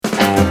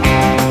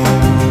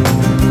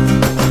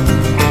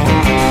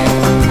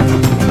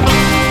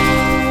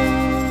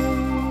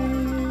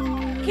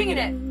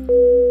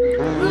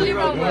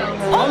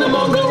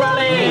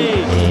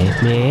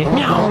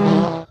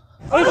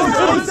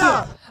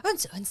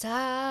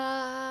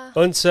Unsa.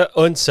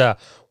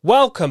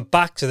 Welcome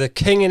back to the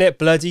King in It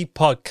Bloody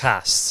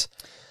podcast.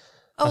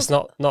 That's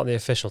not the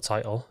official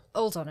title.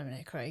 Hold on a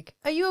minute, Craig.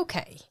 Are you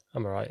okay?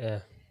 I'm alright,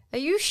 yeah. Are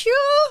you sure?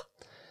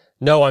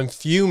 No, I'm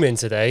fuming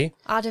today.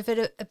 Had a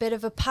bit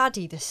of a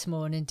paddy this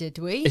morning, did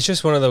we? It's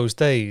just one of those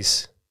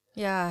days.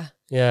 Yeah.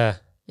 Yeah.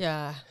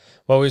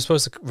 Well, we were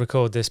supposed to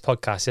record this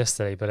podcast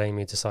yesterday, but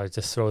Amy decided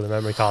to throw the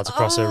memory cards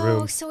across her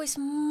room. Oh, so it's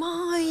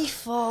my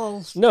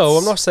fault. No,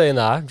 I'm not saying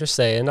that. I'm just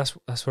saying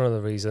that's one of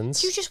the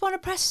reasons. Do you just want to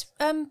press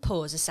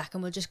pause a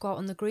second? We'll just go out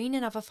on the green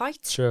and have a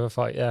fight. Sure, have a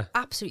fight, yeah.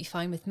 Absolutely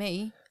fine with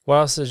me. What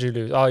else did you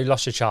lose? Oh, you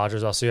lost your charger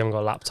as well, so you haven't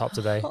got a laptop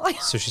today.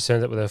 So she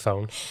turned up with her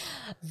phone.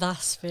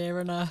 That's fair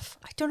enough.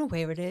 I don't know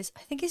where it is. I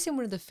think it's in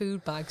one of the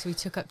food bags we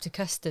took up to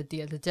Custard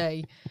the other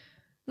day.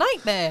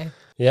 Nightmare.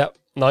 Yep,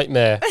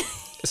 nightmare.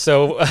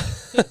 So,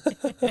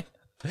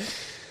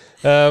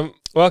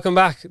 welcome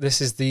back. This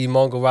is the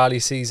Mongol Rally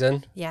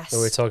season. Yes.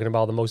 Where we're talking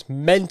about the most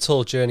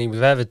mental journey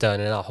we've ever done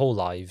in our whole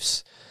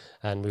lives.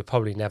 And we'll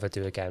probably never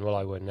do again. Well,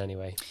 I wouldn't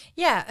anyway.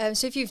 Yeah,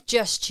 so if you've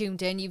just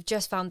tuned in, you've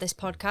just found this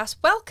podcast,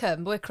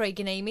 welcome. We're Craig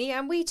and Amy,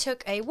 and we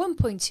took a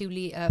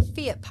 1.2 litre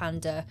Fiat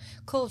Panda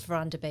called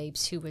Veranda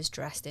Babes, who was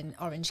dressed in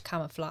orange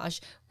camouflage,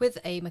 with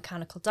a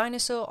mechanical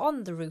dinosaur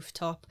on the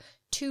rooftop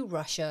to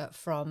Russia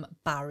from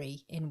Barry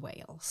in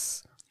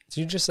Wales.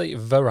 Did you just say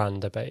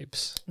Veranda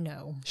Babes?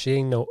 No. She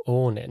ain't no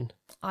awning.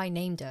 I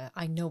named her.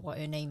 I know what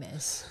her name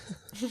is.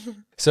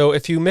 So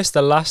if you missed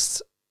the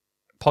last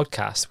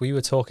podcast, we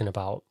were talking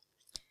about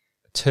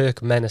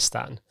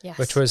Turkmenistan, yes,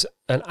 which was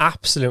an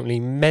absolutely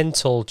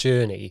mental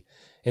journey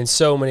in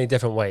so many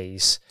different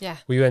ways. Yeah.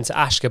 We went to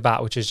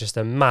Ashgabat, which is just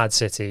a mad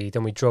city.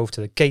 Then we drove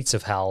to the gates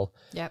of hell.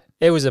 Yep.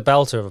 It was a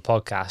belter of a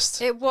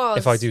podcast. It was.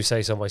 If I do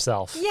say so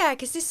myself. Yeah,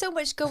 because there's so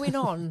much going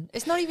on.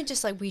 It's not even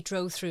just like we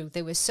drove through.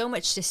 There was so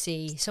much to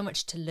see, so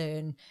much to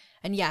learn.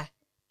 And yeah,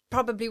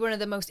 probably one of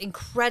the most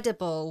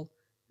incredible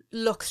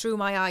look through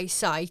my eye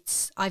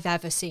sights I've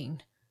ever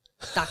seen.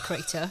 That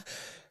crater.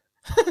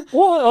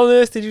 What on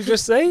earth did you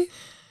just say?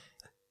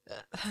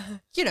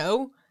 You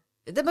know,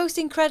 the most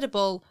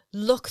incredible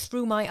look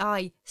through my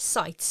eye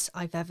sights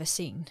I've ever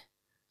seen.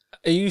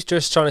 Are you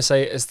just trying to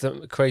say it's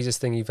the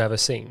craziest thing you've ever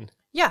seen?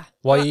 Yeah.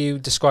 Why are you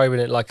describing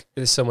it like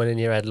there's someone in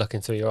your head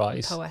looking through your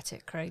eyes? I'm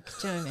poetic, Craig.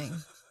 Do you know what I mean?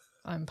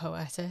 I'm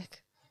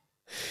poetic.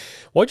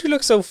 Why do you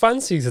look so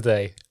fancy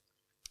today?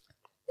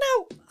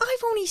 No,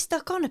 I've only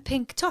stuck on a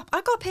pink top.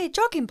 I got a pair of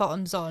jogging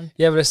bottoms on.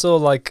 Yeah, but it's all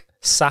like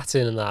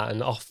satin and that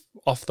and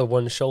off the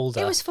one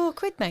shoulder. It was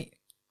 £4, mate.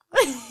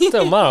 It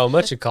don't matter how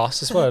much it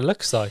costs, it's what it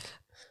looks like.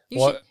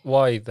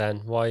 Why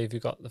then? Why have you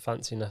got the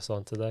fanciness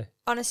on today?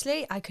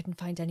 Honestly, I couldn't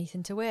find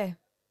anything to wear.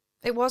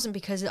 It wasn't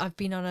because I've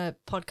been on a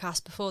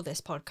podcast before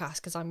this podcast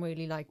because I'm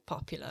really like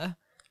popular.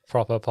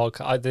 Proper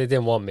podcast. They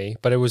didn't want me,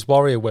 but it was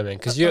warrior women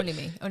because you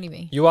only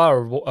me. You are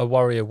a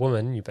warrior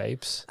woman, you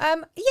babes.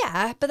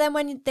 Yeah, but then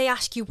when they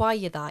ask you why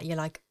you're that, you're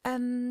like,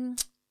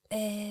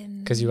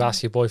 because you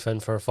asked your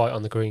boyfriend for a fight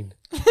on the green.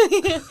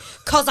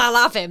 Because I'll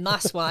have him,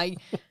 that's why.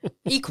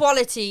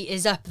 Equality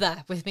is up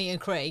there with me and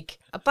Craig.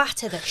 I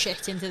batter the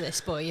shit into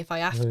this boy if I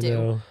have to.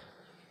 Know.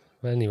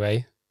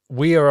 Anyway,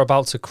 we are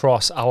about to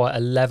cross our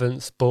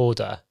 11th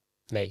border,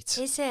 mate.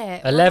 Is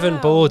it? 11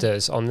 Wow.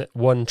 borders on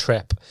one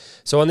trip.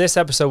 So on this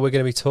episode, we're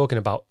going to be talking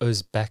about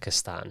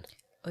Uzbekistan.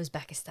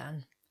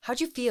 Uzbekistan. How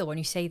do you feel when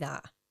you say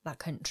that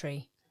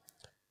country?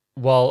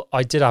 Well,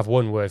 I did have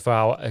one word for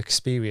our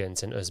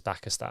experience in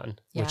Uzbekistan,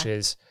 which Yeah.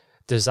 is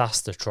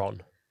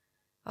disastertron.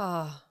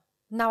 Oh,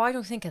 no, I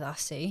don't think of that,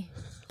 see?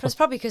 But it's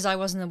probably because I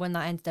wasn't the one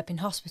that ended up in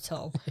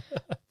hospital.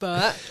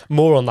 But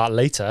More on that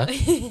later.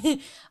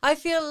 I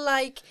feel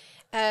like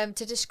to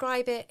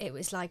describe it, it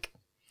was like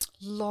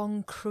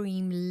long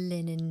cream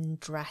linen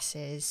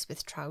dresses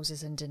with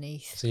trousers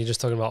underneath. So you're just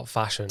talking about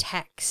fashion.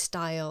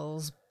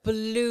 Textiles,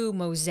 blue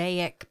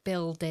mosaic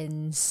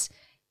buildings,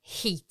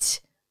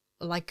 heat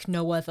like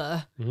no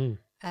other.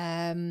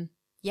 Mm.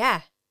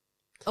 Yeah.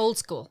 Old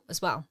school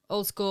as well.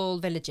 Old school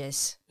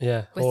villages.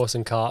 Yeah, horse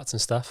and carts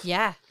and stuff.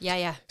 Yeah.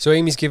 So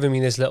Amy's giving me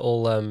this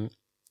little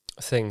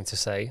thing to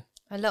say.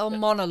 A little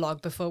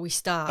monologue before we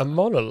start. A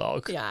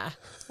monologue? Yeah,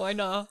 why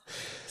not?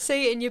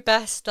 Say it in your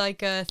best,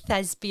 like,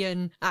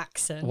 thespian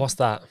accent. What's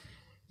that?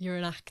 You're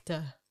an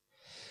actor.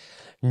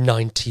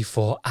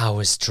 94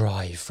 hours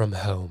drive from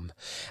home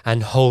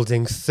and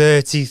holding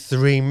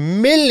 33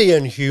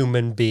 million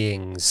human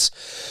beings.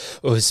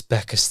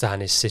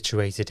 Uzbekistan is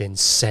situated in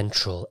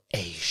Central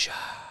Asia.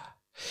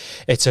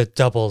 It's a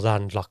double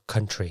landlocked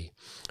country,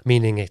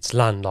 meaning it's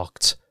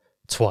landlocked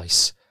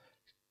twice.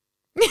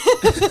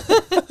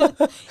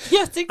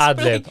 Yes,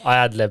 explain. I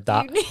ad-libbed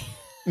that.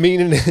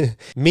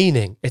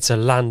 Meaning it's a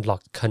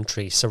landlocked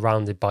country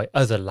surrounded by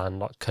other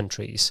landlocked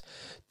countries,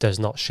 does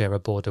not share a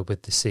border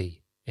with the sea.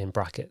 In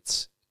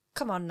brackets.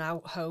 Come on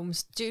now,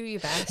 Holmes. Do your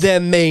best. Their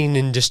main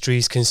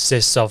industries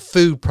consist of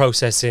food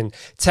processing,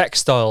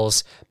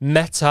 textiles,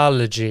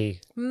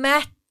 metallurgy.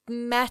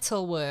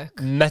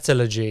 Metalwork.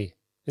 Metallurgy.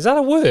 Is that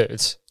a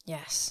word?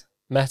 Yes.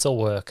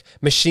 Metalwork.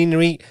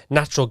 Machinery,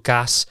 natural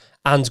gas,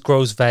 and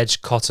grows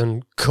veg,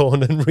 cotton,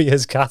 corn, and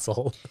rears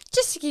cattle.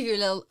 Just to give you a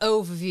little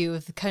overview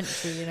of the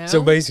country, you know.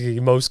 So basically,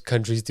 most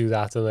countries do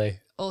that, don't they?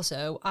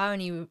 Also, I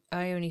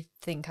only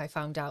think I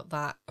found out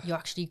that you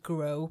actually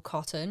grow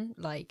cotton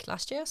like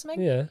last year or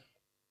something. Yeah.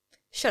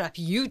 Shut up,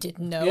 you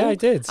didn't know. Yeah, I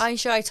did. I'm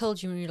sure I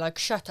told you and you're like,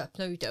 shut up,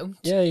 no you don't.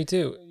 Yeah, you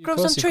do.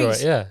 Grows on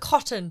trees. Yeah.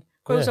 Cotton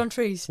grows on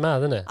trees. It's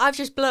mad, isn't it? I've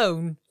just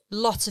blown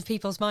lots of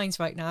people's minds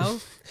right now.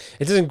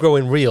 It doesn't grow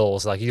in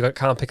reels, like you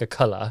can't pick a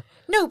colour.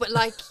 No, but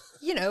like,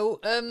 you know,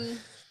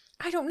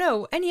 I don't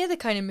know, any other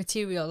kind of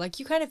material, like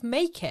you kind of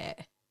make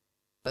it,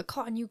 but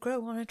cotton you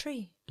grow on a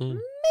tree. Mental.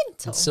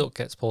 And silk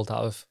gets pulled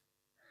out of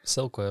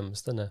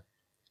silkworms, doesn't it?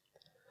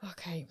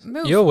 Okay,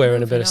 You're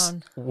wearing a bit on.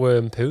 of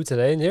worm poo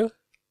today, aren't you?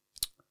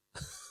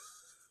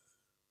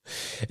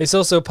 It's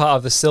also part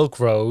of the Silk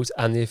Road,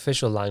 and the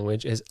official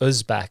language is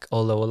Uzbek,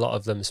 although a lot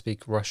of them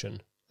speak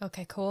Russian.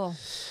 Okay, cool.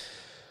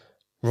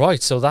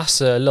 Right, so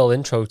that's a little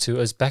intro to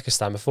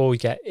Uzbekistan. Before we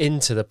get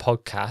into the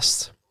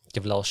podcast,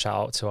 give a little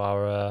shout out to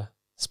our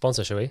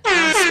sponsor, shall we?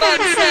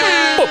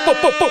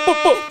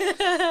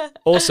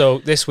 Also,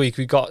 this week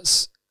we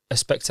got a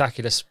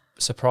spectacular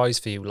surprise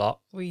for you lot.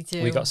 We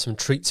do. We got some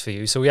treats for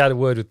you. So we had a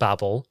word with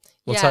Babbel.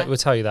 We'll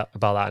tell you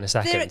about that in a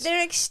second.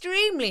 They're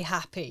extremely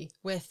happy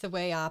with the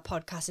way our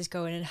podcast is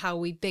going and how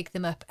we big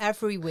them up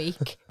every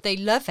week. They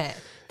love it.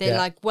 They're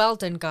like, well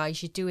done,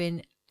 guys. You're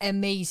doing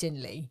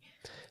amazingly.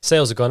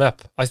 Sales have gone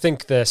up. I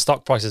think the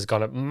stock price has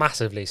gone up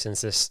massively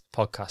since this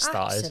podcast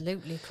started.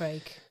 Absolutely,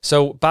 Craig.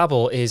 So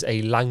Babbel is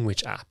a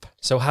language app.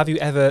 So have you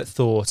ever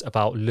thought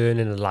about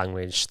learning a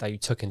language that you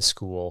took in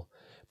school,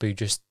 but you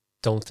just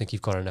don't think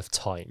you've got enough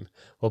time?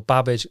 Well,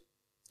 Babbage.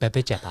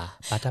 Babbage.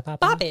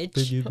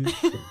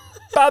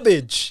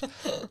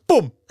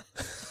 Boom.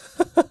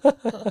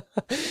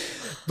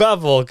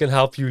 Babbel can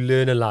help you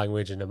learn a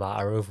language in a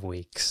matter of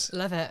weeks.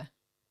 Love it.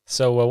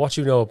 So what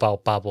do you know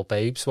about Babbel,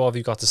 babes? What have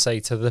you got to say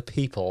to the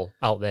people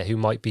out there who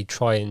might be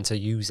trying to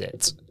use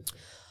it?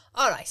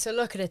 All right, so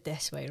look at it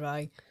this way,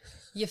 right?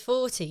 You're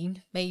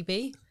 14,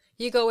 maybe.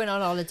 You're going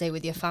on holiday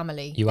with your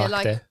family. They're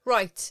like,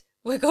 right,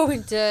 we're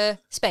going to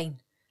Spain,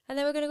 and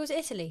then we're going to go to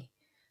Italy.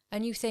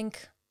 And you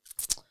think,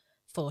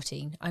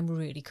 14, I'm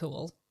really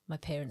cool. My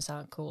parents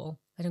aren't cool.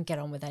 I don't get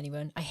on with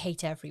anyone. I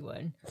hate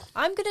everyone.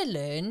 I'm going to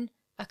learn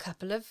a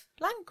couple of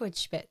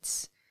language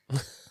bits.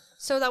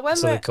 So that when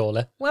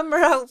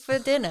we're out for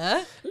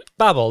dinner...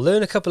 Babbel,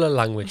 learn a couple of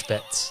language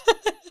bits.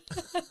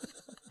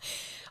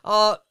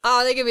 they're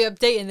going to be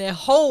updating their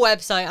whole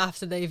website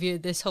after they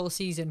viewed this whole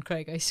season,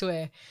 Craig, I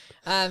swear.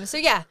 So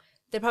yeah,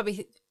 they're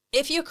probably...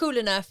 If you're cool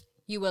enough,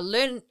 you will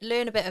learn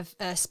a bit of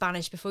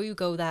Spanish before you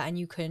go there, and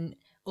you can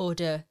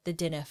order the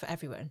dinner for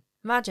everyone.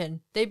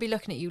 Imagine, they'd be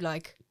looking at you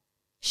like,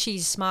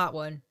 she's a smart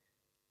one.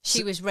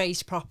 She was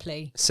raised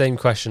properly. Same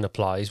question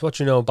applies. What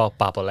do you know about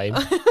Babbel, Aim?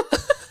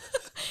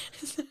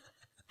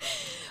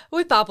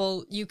 With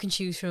Babbel, you can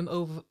choose from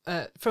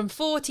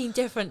 14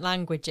 different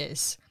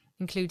languages,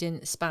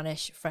 including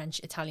Spanish, French,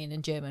 Italian,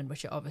 and German,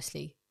 which are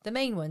obviously the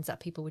main ones that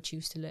people would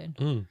choose to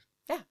learn.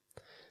 Yeah.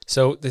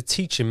 So the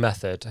teaching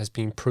method has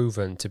been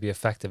proven to be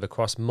effective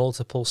across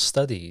multiple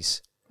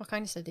studies. What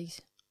kind of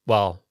studies?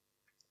 Well,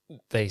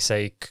 they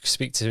say,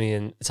 speak to me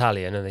in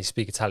Italian, and they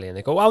speak Italian.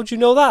 They go, how do you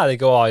know that? They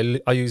go, I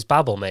use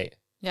Babbel, mate.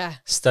 Yeah.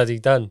 Study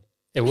done.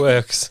 It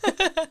works.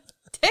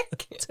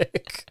 Tick.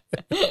 Tick.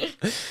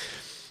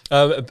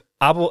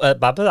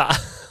 Babbel.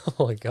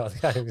 Oh my God.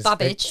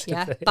 Babbage,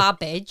 yeah.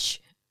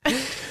 Babbage.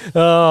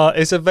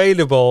 It's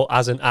available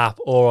as an app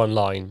or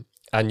online,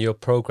 and your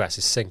progress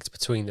is synced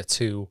between the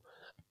two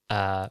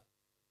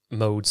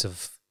modes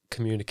of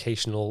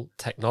communicational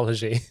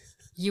technology.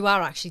 You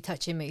are actually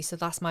touching me, so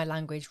that's my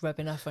language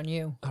rubbing off on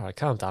you. All right,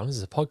 calm down. This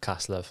is a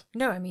podcast, love.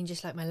 No, I mean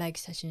just like my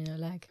legs touching your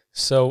leg.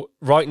 So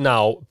right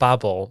now,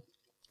 Babbel.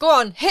 Go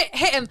on, hit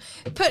him.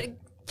 Put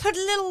a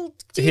little...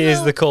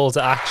 Here's the call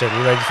to action.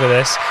 You ready for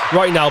this?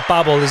 Right now,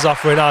 Babbel is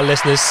offering our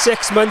listeners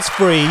 6 months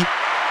free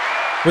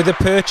with the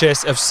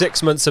purchase of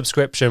 6 months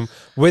subscription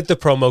with the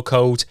promo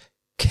code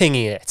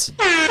KINGIT.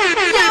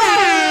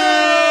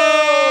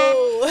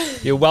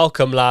 You're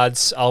welcome,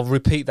 lads. I'll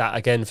repeat that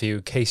again for you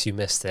in case you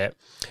missed it.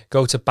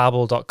 Go to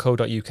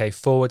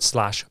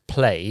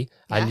babbel.co.uk/play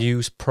and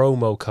use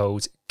promo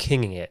code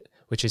KINGIT,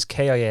 which is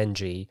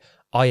KINGINGIT,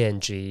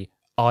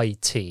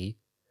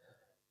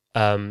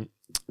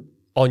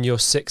 on your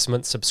 6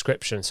 month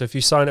subscription. So if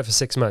you sign up for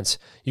 6 months,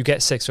 you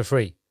get 6 for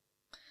free.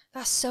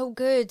 That's so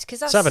good,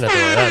 because that's 7 at the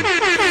end.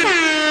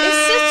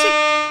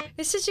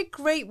 It's such a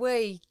great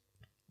way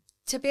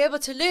to be able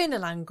to learn a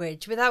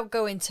language without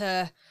going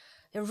to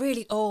a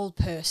really old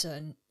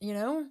person, you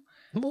know?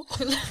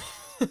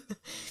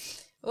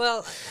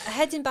 Well,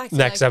 heading back to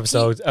next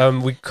episode,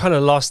 we kind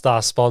of lost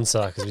our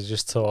sponsor because we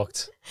just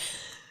talked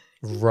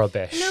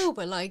rubbish. No,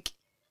 but like,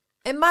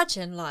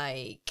 imagine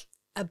like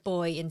a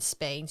boy in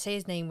Spain, say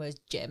his name was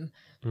Jim.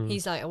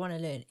 He's like, I want to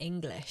learn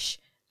English.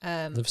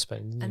 Love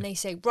Spain. And they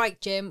say,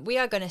 right, Jim, we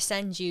are going to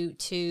send you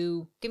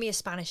to, give me a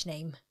Spanish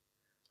name.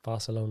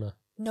 Barcelona.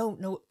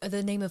 No,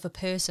 the name of a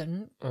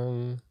person.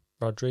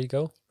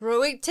 Rodrigo.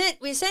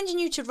 We're sending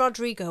you to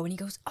Rodrigo. And he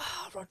goes,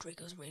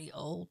 Rodrigo's really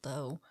old,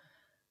 though.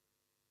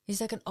 He's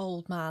like an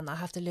old man that I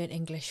have to learn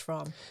English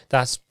from.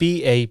 That's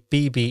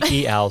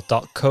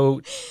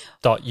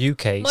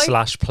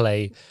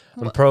babbel.co.uk/play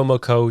and promo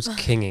code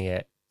Kinging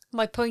It.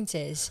 My point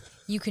is,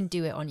 you can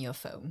do it on your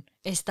phone.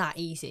 It's that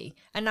easy.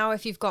 And now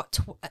if you've got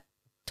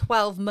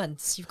 12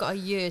 months, you've got a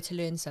year to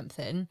learn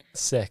something.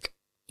 Sick.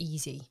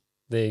 Easy.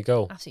 There you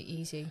go. Absolutely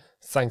easy.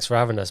 Thanks for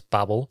having us,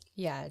 Babbel.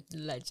 Yeah,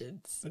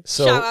 legends.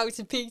 So, shout out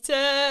to Peter.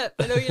 I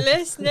know you're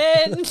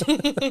listening.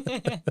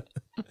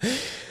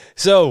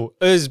 So,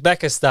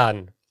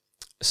 Uzbekistan.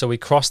 So we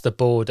crossed the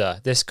border.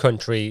 This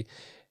country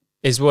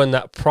is one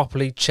that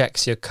properly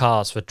checks your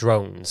cars for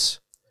drones.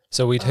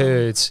 So we'd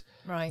heard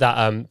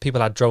that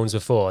people had drones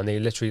before and they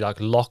literally like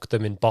locked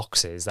them in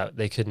boxes that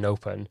they couldn't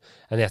open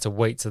and they had to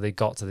wait till they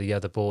got to the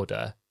other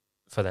border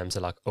for them to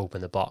like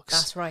open the box.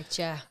 That's right,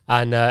 yeah.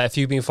 And if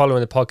you've been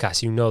following the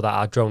podcast, you know that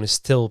our drone has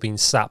still been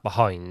sat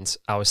behind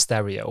our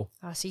stereo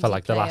for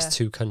like the last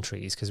 2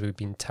 countries because we've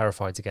been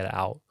terrified to get it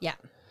out. Yeah.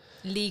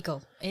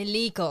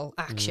 Illegal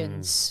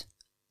actions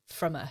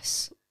from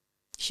us.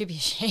 You should be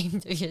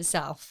ashamed of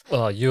yourself.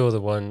 Well, you're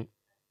the one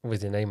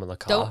with your name on the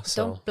car.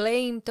 Don't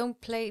blame. Don't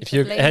play. If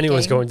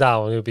anyone's going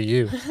down, it'll be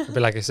you. It'll be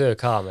like, it's her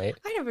car, mate.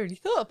 I never really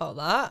thought about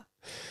that.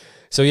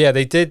 So yeah,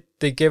 they did.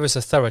 They gave us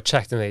a thorough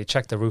check, didn't they?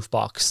 Checked the roof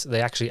box. They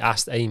actually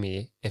asked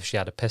Amy if she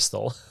had a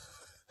pistol.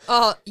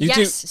 Oh,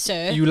 yes,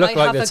 sir. You look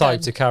like the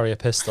type to carry a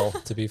pistol,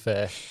 to be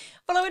fair.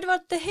 Well, I would have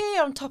had the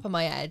hair on top of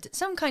my head,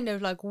 some kind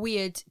of like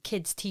weird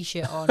kid's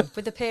t-shirt on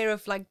with a pair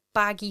of like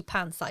baggy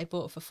pants that I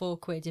bought for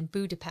 £4 in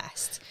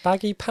Budapest.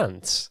 Baggy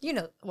pants? You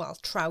know, well,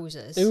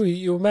 trousers. Ooh,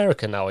 you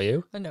American now, are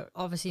you? I know,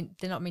 obviously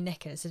they're not my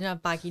knickers. I didn't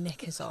have baggy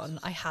knickers on.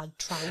 I had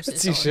trousers a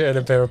t-shirt and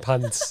a pair of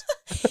pants.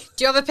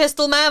 Do you have a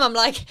pistol, ma'am? I'm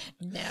like,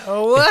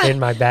 no. It's in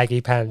my baggy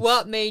pants.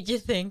 What made you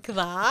think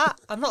that?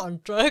 I'm not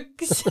on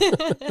drugs.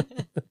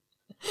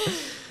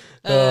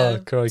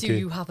 Crikey. Do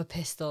you have a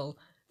pistol?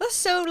 That's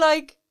so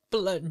like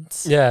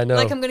blunt. Yeah, no.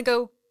 Like I'm going to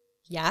go,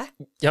 yeah.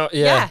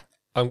 Yeah.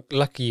 I'm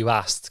lucky you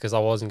asked because I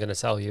wasn't going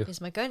to tell you. Here's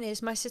my gun,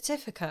 here's my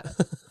certificate.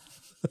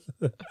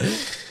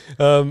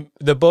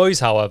 The boys,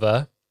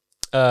 however,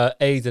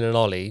 Aidan and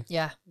Ollie,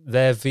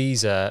 their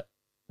visa,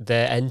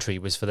 their entry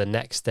was for the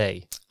next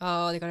day.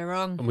 Oh, they got it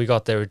wrong. And we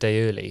got there a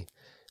day early.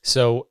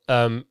 So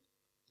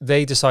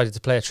they decided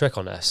to play a trick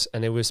on us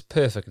and it was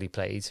perfectly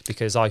played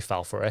because I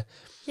fell for it.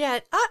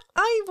 Yeah,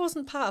 I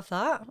wasn't part of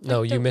that.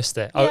 No, you missed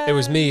it. Yeah. It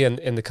was me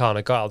in the car and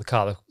I got out of the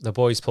car. The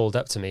boys pulled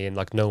up to me in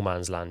like no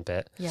man's land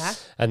bit. Yeah.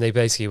 And they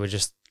basically were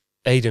just,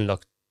 Aidan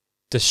looked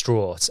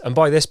distraught. And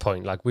by this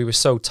point, like we were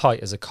so tight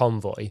as a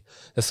convoy,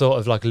 the thought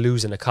of like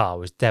losing a car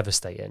was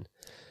devastating.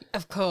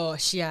 Of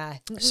course, yeah.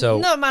 So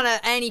no matter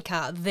any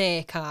car,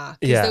 their car.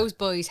 Because those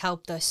boys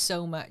helped us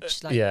so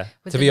much. Like,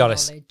 to be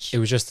honest, it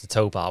was just the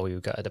tow bar we were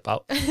gutted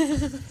about.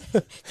 Didn't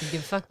give a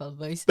fuck about the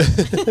boys.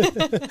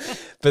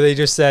 But they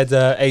just said,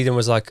 Aidan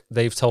was like,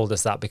 they've told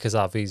us that because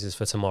our visa's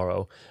for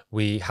tomorrow,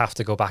 we have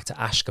to go back to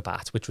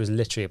Ashgabat, which was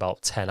literally about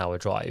a 10-hour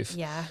drive.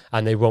 Yeah.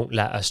 And they won't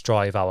let us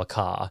drive our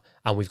car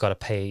and we've got to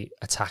pay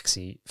a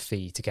taxi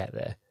fee to get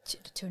there.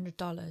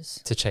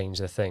 $200 to change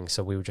the thing.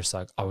 So we were just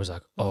like, I was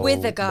like, oh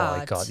with a guard.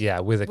 My God. Yeah,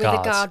 with a guard.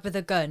 With a guard with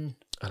a gun.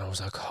 And I was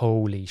like,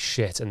 holy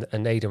shit.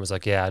 And Aidan was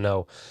like, yeah, I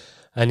know.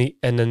 And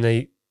then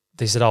they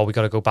said, oh, we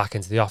got to go back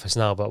into the office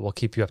now, but we'll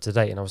keep you up to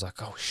date. And I was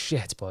like, oh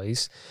shit,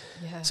 boys.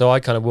 Yeah. So I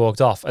kind of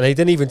walked off and they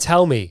didn't even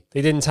tell me.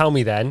 They didn't tell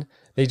me then.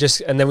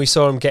 And then we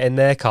saw them get in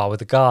their car with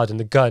the guard and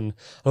the gun.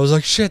 I was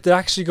like, shit, they're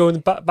actually going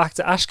back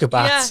to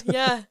Ashgabat.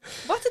 Yeah.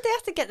 What did they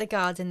have to get the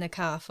guard in the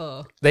car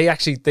for? They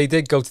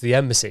did go to the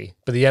embassy,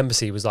 but the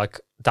embassy was like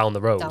down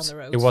the road.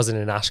 It wasn't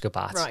in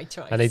Ashgabat. Right.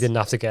 And they didn't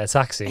have to get a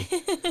taxi.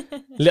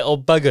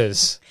 Little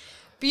buggers.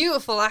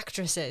 Beautiful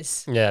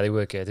actresses. Yeah, they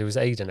were good. It was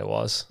Aidan, it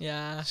was.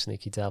 Yeah.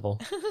 Sneaky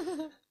devil.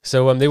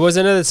 So there was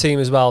another team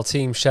as well,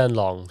 Team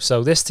Shenlong.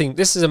 So this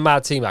is a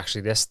mad team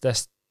actually. Let's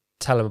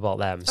tell them about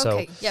them.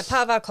 Okay,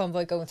 part of our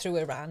convoy going through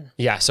Iran.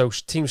 Yeah, so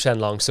Team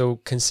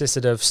Shenlong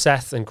consisted of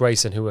Seth and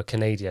Grayson, who were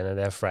Canadian and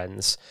their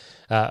friends,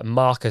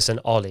 Marcus and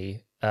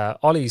Ollie.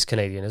 Ollie's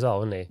Canadian as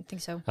well, isn't he? I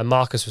think so. And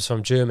Marcus was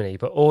from Germany,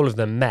 but all of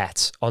them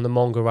met on the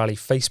Mongol Rally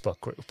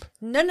Facebook group.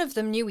 None of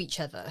them knew each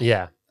other.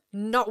 Yeah.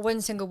 Not one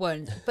single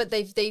one. But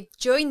they've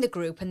joined the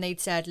group and they'd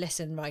said,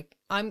 listen, right,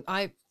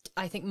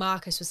 I think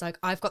Marcus was like,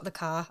 I've got the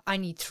car. I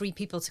need 3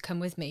 people to come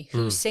with me.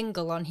 Who's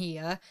single on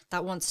here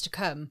that wants to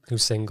come?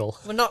 Who's single?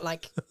 Well, not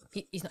like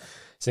he's not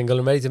single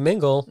and ready to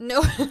mingle.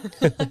 No,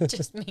 I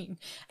just mean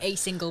a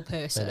single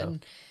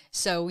person.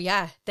 So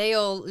yeah, they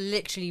all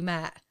literally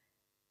met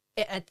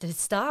at the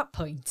start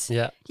point.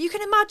 Yeah, you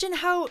can imagine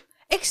how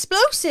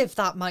explosive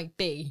that might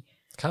be.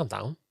 Calm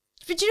down.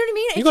 But do you know what I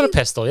mean? You got a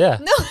pistol, yeah.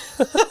 No,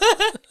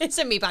 it's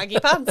in me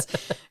baggy pants.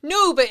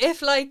 No, but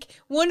if like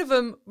one of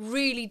them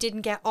really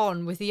didn't get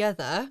on with the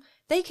other,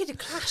 they could have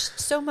clashed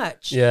so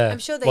much. Yeah, I'm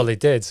sure they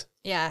did.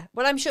 Yeah,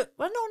 well, I'm sure.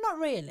 Well, no, not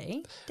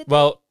really.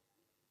 Well,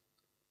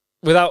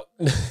 without,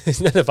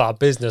 it's none of our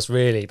business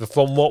really, but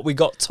from what we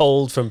got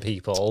told from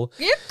people.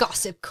 You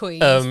gossip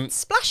queen.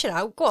 Splash it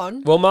out. Go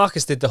on. Well,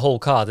 Marcus did the whole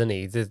car, didn't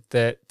he?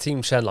 The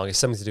Team Shenlong is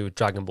something to do with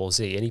Dragon Ball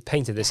Z, and he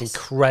painted this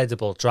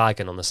incredible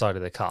dragon on the side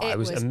of the car. It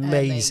was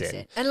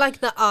amazing. And like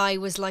the eye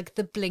was like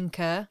the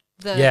blinker.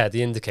 The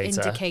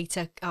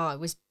indicator. Oh, it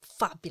was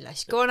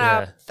fabulous. Go on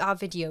our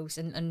videos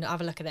and have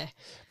a look at it.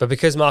 But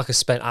because Marcus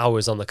spent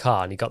hours on the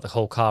car and he got the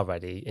whole car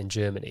ready in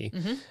Germany,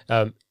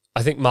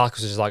 I think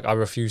Marcus was like, I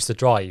refuse to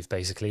drive,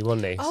 basically,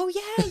 wasn't he? Oh,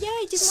 yeah,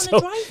 he didn't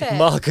want to drive it.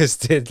 Marcus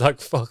did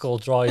like fuck all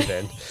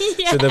driving.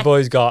 So the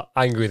boys got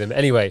angry with him.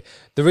 Anyway,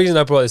 the reason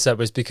I brought this up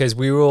was because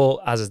we were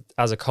all as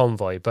a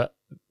convoy, but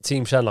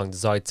Team Shenlong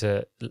decided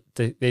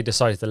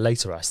to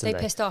later us, didn't they?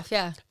 They pissed off,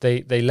 yeah.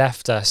 They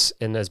left us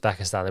in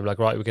Uzbekistan. They were like,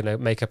 right, we're going to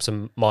make up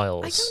some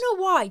miles. I don't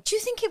know why. Do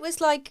you think it was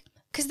like...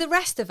 Because the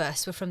rest of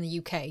us were from the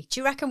UK. Do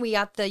you reckon we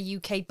had the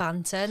UK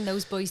banter and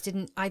those boys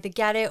didn't either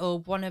get it or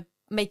want to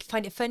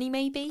find it funny,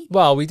 maybe?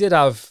 Well, we did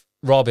have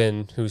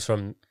Robin, who's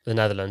from the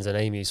Netherlands, and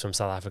Amy's from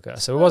South Africa.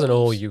 So it wasn't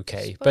all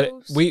UK. But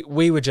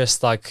we were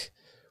just like...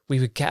 We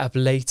would get up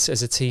late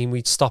as a team.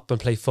 We'd stop and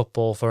play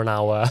football for an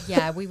hour.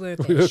 Yeah, we were a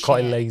bit We were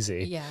quite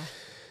lazy. Yeah.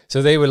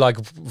 So they were like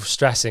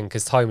stressing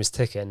because time was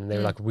ticking, and they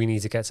were like, "We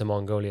need to get to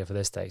Mongolia for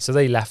this day." So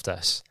they left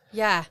us.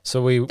 Yeah.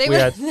 So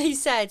they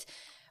said,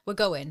 "We're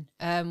going.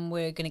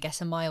 We're gonna get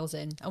some miles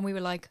in," and we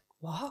were like,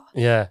 "What?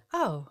 Yeah.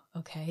 Oh,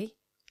 okay.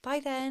 Bye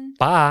then.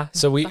 Bye."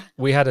 So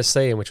we had a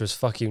saying which was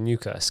 "fuck you,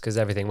 Newcastle," because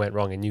everything went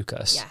wrong in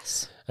Newcastle.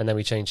 Yes. And then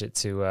we changed it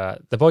to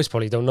the boys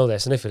probably don't know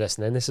this, and if you're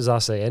listening, this is our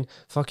saying: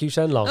 "Fuck you,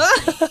 Shenlong."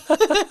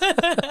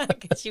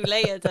 Because you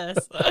layered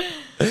us.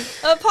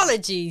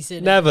 Apologies.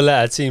 Never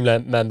let a team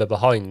member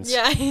behind.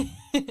 Yeah.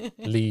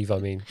 Leave, I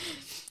mean.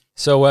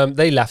 So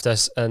they left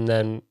us, and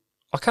then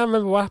I can't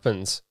remember what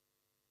happened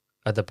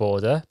at the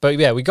border. But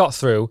yeah, we got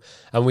through,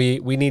 and we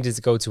needed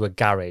to go to a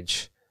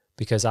garage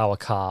because our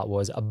car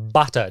was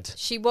battered.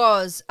 She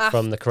was.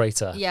 From the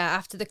crater. Yeah,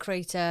 after the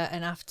crater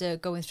and after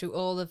going through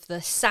all of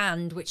the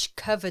sand which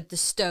covered the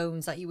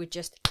stones that you would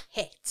just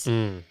hit.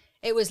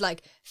 It was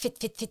like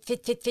fit.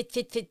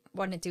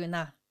 Wasn't it doing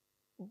that?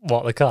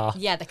 What, the car?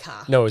 Yeah, the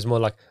car. No, it was more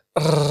like...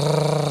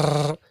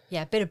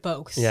 Yeah, a bit of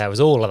both. Yeah, it was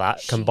all of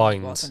that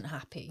combined. She wasn't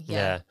happy.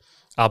 Yeah.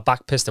 Our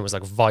back piston was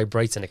like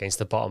vibrating against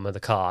the bottom of the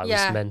car. It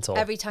was mental.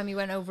 Every time you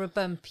went over a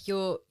bump,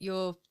 your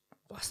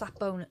what's that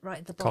bone right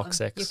at the bottom?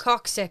 Coccyx. Your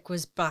coccyx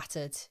was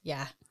battered.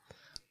 Yeah.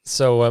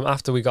 So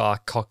after we got our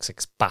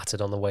coccyx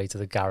battered on the way to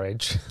the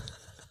garage,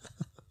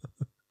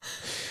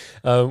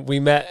 we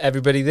met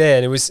everybody there,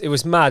 and it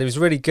was mad. It was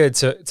really good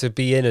to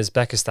be in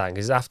Uzbekistan,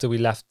 because after we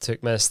left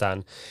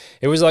Turkmenistan,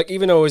 it was like,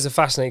 even though it was a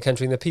fascinating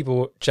country and the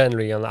people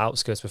generally on the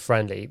outskirts were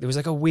friendly, there was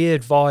like a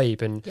weird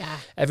vibe, and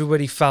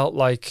everybody felt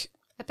like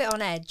a bit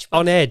on edge.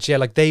 On edge, yeah,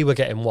 like they were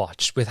getting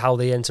watched with how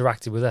they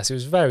interacted with us. It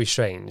was very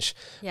strange.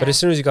 Yeah. But as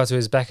soon as we got to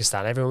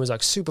Uzbekistan, everyone was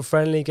like super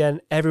friendly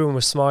again. Everyone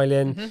was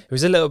smiling. It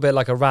was a little bit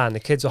like Iran.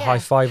 The kids were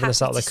high-fiving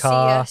us out of the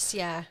car.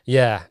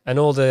 Yeah. And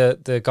all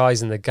the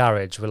guys in the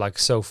garage were like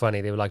so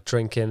funny. They were like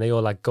drinking. They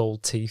all had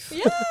gold teeth.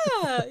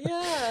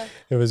 Yeah.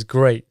 It was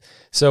great.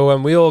 So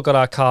we all got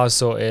our cars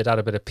sorted, had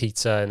a bit of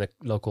pizza in the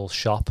local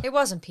shop. It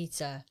wasn't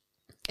pizza.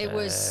 It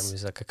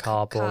was like a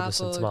cardboard with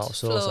some tomato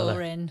sauce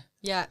on it.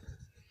 Yeah.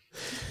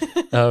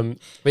 But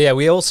yeah,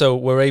 we also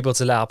were able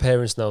to let our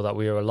parents know that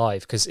we were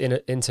alive, because in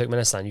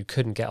Turkmenistan you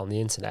couldn't get on the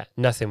internet,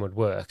 nothing would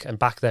work, and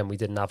back then we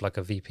didn't have like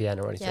a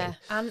VPN or anything. Yeah,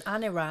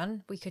 and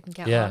Iran we couldn't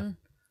get on.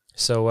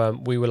 So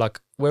we were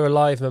like, we're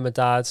alive, mum and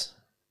dad,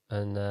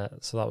 and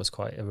so that was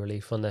quite a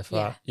relief, wasn't it?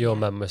 For your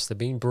mum must have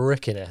been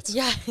bricking it.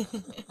 Yeah.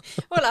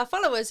 Well, our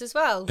followers as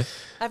well.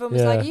 Everyone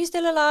was like, "Are you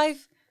still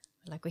alive?"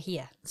 We're like, "We're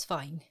here. It's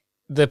fine."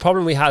 The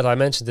problem we had, I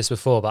mentioned this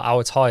before, but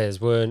our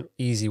tyres weren't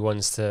easy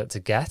ones to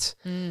get.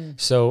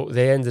 So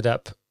they ended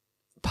up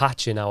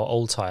patching our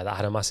old tyre that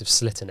had a massive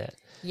slit in it.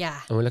 Yeah.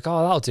 And we're like,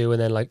 oh, that'll do.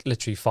 And then like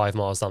literally 5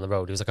 miles down the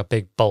road, it was like a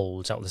big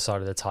bulge out the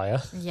side of the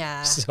tyre.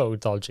 Yeah. So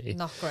dodgy.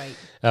 Not great.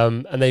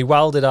 And they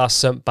welded our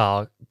sump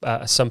guard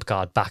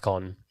back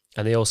on,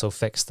 and they also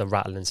fixed the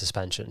rattling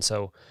suspension.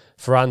 So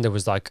Ferranda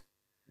was like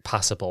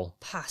passable.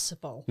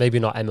 Maybe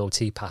not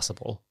MOT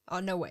passable. Oh,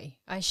 no way.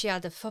 And she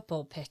had a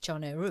football pitch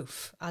on her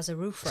roof as a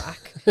roof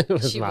rack.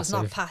 She was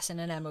not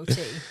passing an MOT.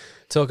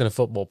 Talking of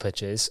football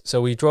pitches,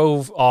 so we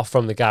drove off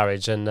from the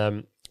garage,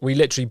 and we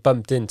literally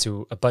bumped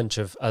into a bunch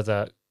of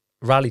other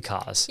rally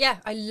cars. Yeah,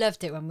 I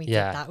loved it when we did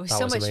that. It was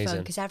so much amazing. fun,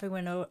 because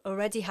everyone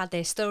already had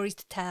their stories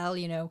to tell.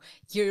 You know,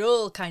 you're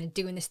all kind of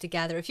doing this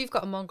together. If you've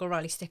got a Mongol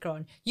Rally sticker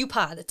on, you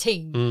part of the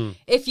team.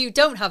 If you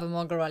don't have a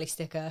Mongol Rally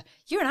sticker,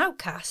 you're an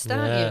outcast,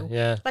 aren't you?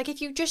 Yeah. Like,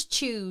 if you just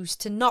choose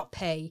to not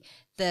pay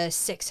the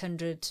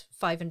 £600,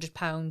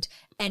 £500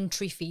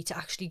 entry fee to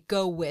actually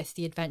go with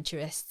the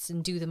adventurists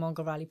and do the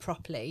Mongol Rally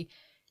properly,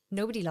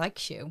 nobody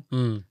likes you.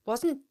 Mm.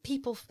 Wasn't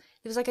people...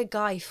 There was like a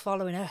guy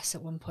following us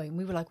at one point.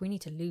 We were like, we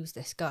need to lose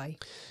this guy.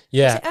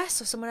 Yeah. Was it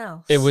us or someone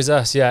else? It was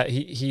us, yeah.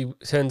 He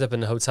turned up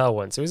in a hotel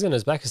once. It was in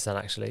Uzbekistan,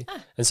 actually.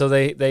 And so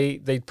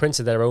they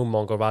printed their own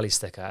Mongol Rally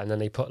sticker, and then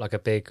they put like a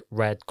big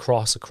red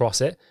cross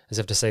across it, as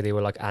if to say they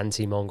were like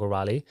anti-Mongol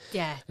Rally.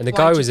 Yeah. And the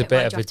guy was a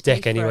bit of a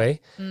dick anyway,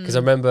 because I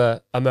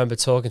remember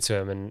talking to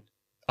him, and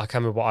I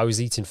can't remember what I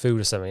was eating food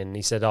or something, and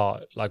he said,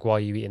 "Oh, like why are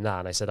you eating that?"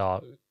 And I said,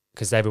 "Oh,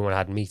 because everyone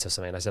had meat or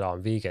something." And I said, "Oh,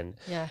 I'm vegan."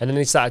 Yeah. And then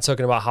he started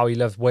talking about how he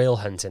loved whale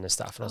hunting and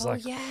stuff, and I was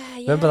like, yeah.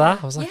 "Remember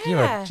that?" I was like,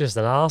 "You're just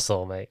an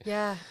arsehole, mate."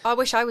 Yeah. I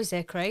wish I was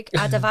there, Craig.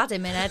 I'd have had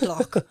him in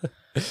headlock.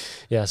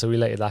 Yeah, so we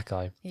related that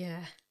guy. Yeah.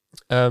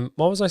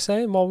 What was I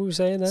saying? What were we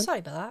saying then? Sorry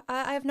about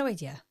that. I have no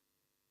idea.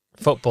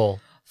 Football.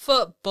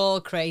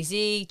 Football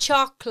crazy,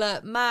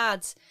 chocolate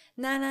mad.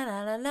 Na na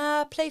na na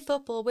na. Play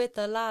football with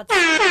the lads.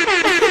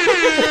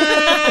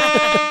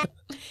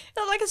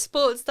 That's like a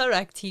Sports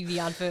Direct TV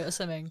advert or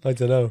something. I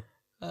don't know.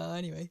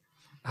 Anyway.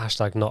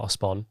 Hashtag not a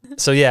spawn.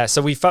 So yeah,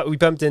 so we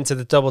bumped into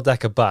the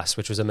double-decker bus,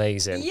 which was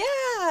amazing.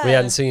 Yeah. We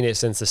hadn't seen it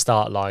since the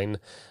start line,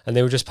 and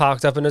they were just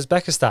parked up in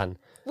Uzbekistan.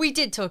 We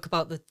did talk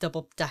about the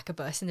double-decker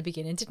bus in the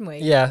beginning, didn't we?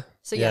 Yeah.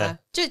 So yeah,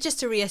 just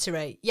to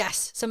reiterate,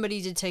 yes,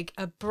 somebody did take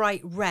a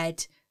bright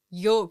red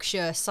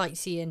Yorkshire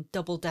sightseeing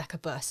double-decker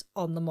bus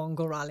on the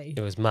Mongol Rally.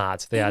 It was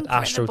mad. They had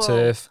Incredible.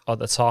 AstroTurf at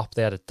the top.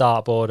 They had a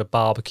dartboard, a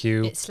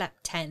barbecue. It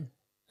slept 10.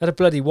 They had a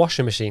bloody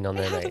washing machine on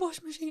It there, had mate. a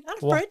washing machine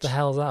and a What fridge. the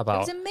hell's that It about?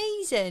 was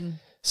amazing.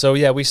 So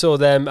yeah, we saw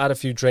them, had a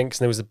few drinks,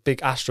 and there was a big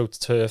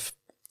AstroTurf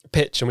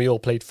pitch, and we all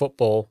played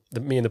football.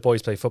 Me and the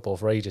boys played football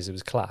for ages. It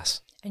was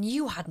class. And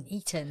you hadn't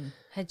eaten,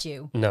 had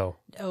you? No.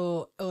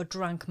 Or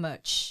drank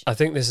much? I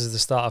think this is the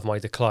start of my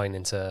decline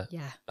into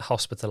Yeah.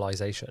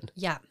 hospitalisation.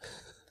 Yeah.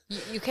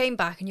 You came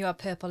back and you had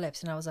purple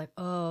lips, and I was like,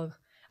 oh.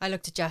 I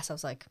looked at Jess, I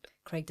was like,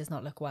 Craig does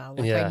not look well.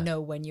 Like, Yeah. I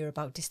know when you're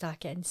about to start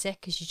getting sick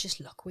because you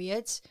just look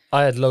weird.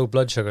 I had low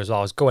blood sugar as well.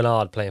 I was going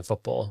hard playing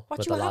football What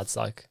with you the have? lads,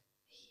 like.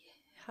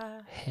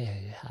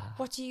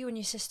 What do you and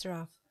your sister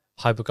have?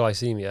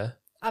 Hypoglycemia.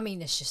 I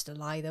mean, it's just a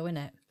lie, though, isn't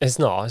it? It's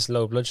not. It's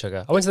low blood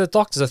sugar. I went to the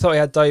doctors. I thought I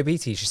had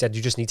diabetes. She said,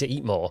 you just need to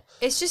eat more.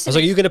 It's just I was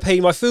like, are you going to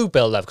pay my food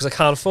bill, love? Because I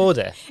can't afford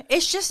it.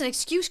 it's just an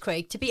excuse,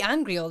 Craig, to be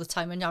angry all the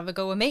time and have a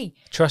go at me.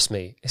 Trust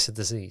me, it's a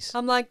disease.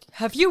 I'm like,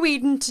 have you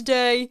eaten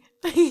today?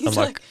 He's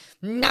I'm like,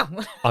 no.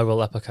 I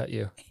will uppercut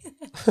you.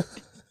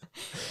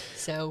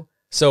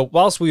 So,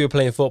 whilst we were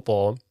playing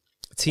football,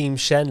 Team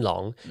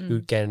Shenlong,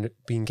 who'd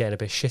been getting a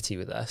bit shitty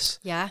with us,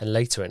 Yeah. and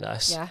later in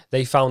us, Yeah.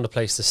 they found a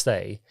place to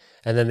stay,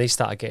 and then they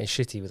started getting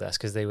shitty with us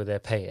because they were there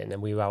paying,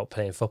 and we were out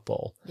playing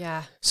football.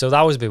 yeah. So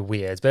that was a bit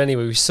weird. But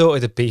anyway, we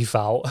sorted the beef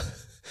out.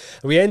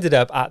 We ended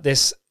up at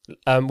this.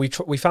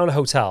 We found a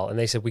hotel, and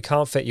they said we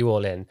can't fit you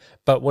all in,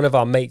 but one of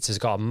our mates has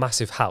got a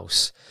massive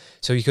house,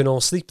 so you can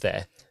all sleep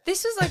there.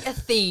 This was like a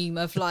theme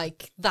of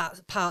like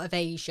that part of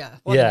Asia,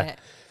 wasn't Yeah. it?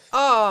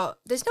 Oh,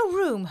 there's no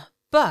room,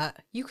 but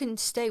you can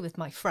stay with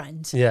my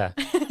friend. Yeah,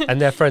 and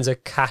their friends are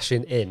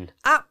cashing in.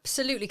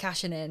 Absolutely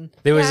cashing in.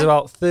 There was Yeah.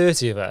 about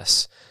 30 of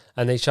us,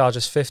 and they charged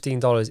us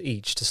 $15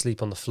 each to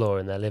sleep on the floor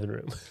in their living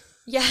room.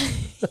 Yeah.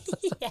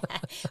 Yeah.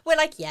 We're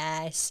like,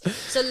 yes.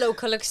 It's a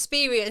local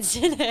experience,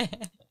 isn't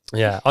it?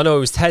 Yeah, I know it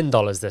was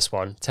 $10 this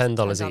one,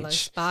 $10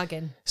 each.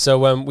 Bargain.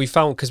 So we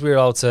found, because we were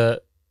allowed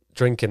to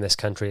drink in this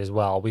country as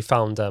well, we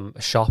found a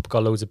shop,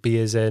 got loads of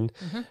beers in,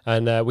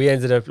 and we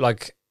ended up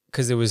like,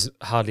 because there was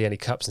hardly any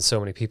cups and so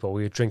many people,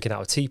 we were drinking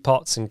out of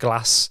teapots and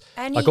glass,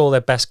 like all their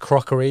best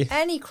crockery.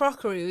 Any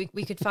crockery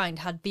we could find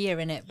had beer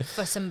in it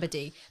for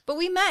somebody. But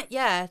we met,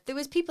 yeah. There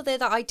was people there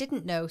that I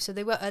didn't know, so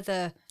there were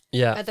other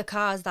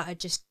cars that had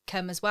just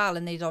come as well,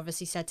 and they'd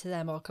obviously said to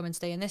them, "Oh, come and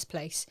stay in this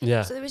place."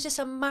 Yeah. So there was just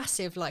a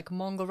massive like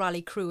Mongol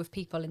Rally crew of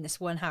people in this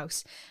one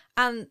house,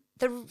 and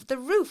the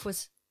roof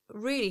was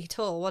really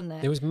tall, wasn't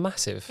it? It was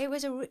massive. It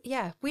was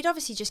We'd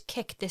obviously just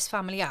kicked this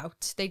family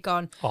out. They'd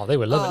gone, Oh, they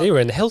were lovely. They were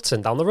in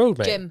Hilton down the road,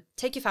 mate. Jim,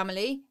 take your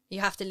family.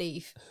 You have to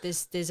leave.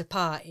 There's a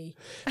party.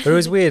 But it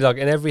was weird. Like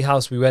in every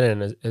house we went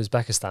in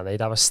Uzbekistan,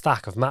 they'd have a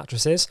stack of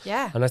mattresses.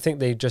 Yeah. And I think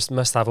they just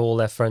must have all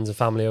their friends and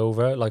family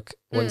over, like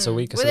once a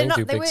week or Well, they're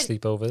something. not- Do they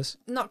big sleepovers.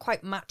 Not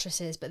quite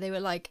mattresses, but they were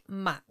like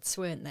mats,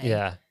 weren't they?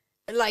 Yeah.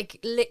 Like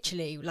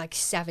literally like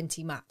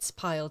 70 mats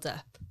piled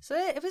up. So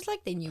it was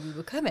like they knew we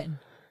were coming.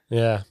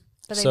 Yeah.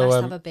 But they So,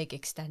 must have a big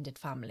extended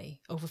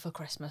family over for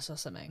Christmas or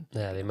something.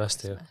 Yeah, they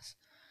must do. Christmas.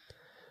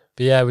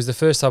 But yeah, it was the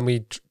first time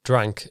we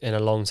drank in a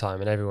long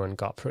time, and everyone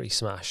got pretty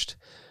smashed.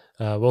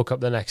 Woke up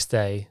the next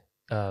day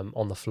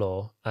on the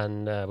floor,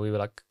 and we were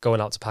like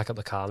going out to pack up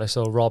the car, and I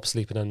saw Rob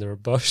sleeping under a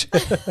bush.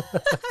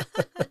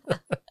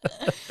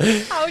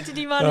 How did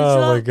he manage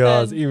Oh that? my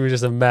god, then? he was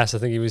just a mess. I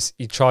think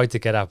he tried to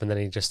get up, and then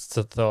he just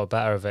thought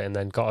better of it, and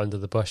then got under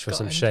the bush for Got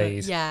some into shade.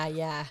 it.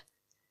 Yeah.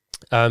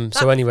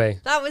 So anyway,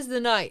 That was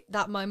the night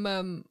that my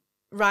mum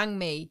rang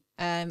me,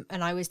 and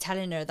I was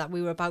telling her that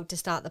we were about to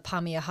start the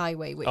Pamir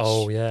Highway, which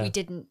we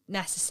didn't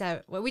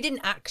necessarily. Well, we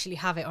didn't actually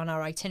have it on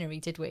our itinerary,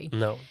 did we?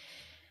 no.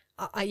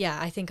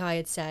 I think I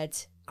had said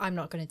I'm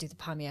not going to do the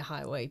Pamir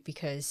Highway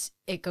because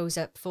it goes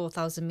up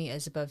 4,000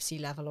 meters above sea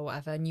level or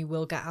whatever, and you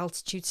will get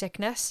altitude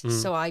sickness.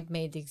 So I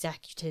made the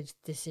executive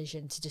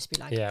decision to just be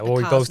like, Yeah, the well,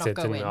 we car's both not did,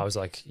 didn't we? going. I was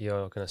like,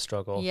 you're going to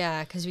struggle.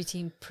 Yeah, because we'd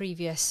seen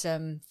previous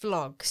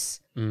vlogs.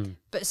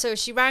 But so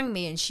she rang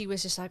me and she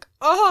was just like,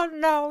 oh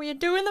no, you're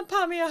doing the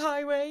Pamir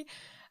Highway.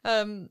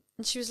 And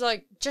she was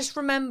like, just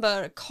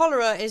remember,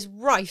 cholera is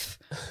rife.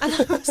 And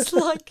I was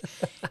like,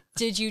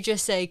 did you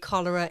just say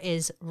cholera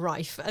is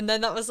rife? And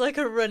then that was like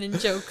a running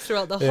joke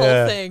throughout the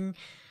whole thing.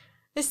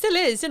 It still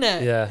is, isn't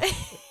it? Yeah.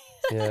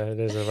 Yeah, it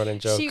is a running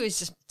joke. She was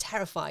just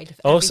terrified of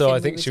Also, everything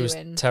I think we she were was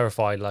doing.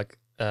 terrified, like,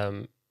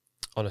 on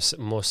a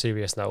more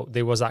serious note,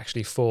 there was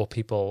actually 4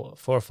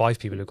 or 5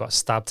 people who got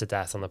stabbed to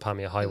death on the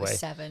Pamir It Highway. was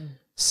 7.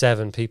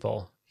 7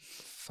 people.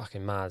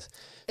 Fucking mad.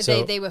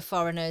 So They were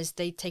foreigners.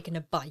 They'd taken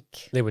a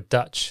bike. they were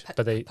Dutch,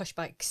 but they push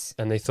bikes.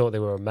 and they thought they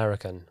were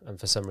American, and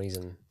for some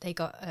reason They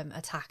got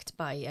attacked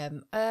by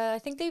I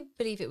think they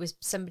believe it was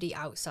somebody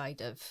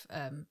outside of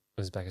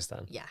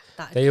Uzbekistan. yeah.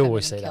 That had They come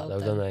always in say and that though,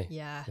 killed don't them. they?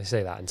 Yeah. They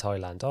say that in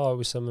Thailand. Oh, it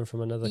was someone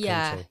from another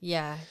country.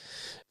 Yeah.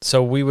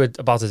 So we were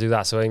about to do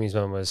that. So Amy's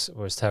mum was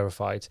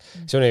terrified.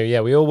 So anyway, yeah,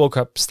 we all woke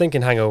up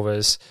stinking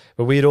hangovers,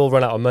 but we'd all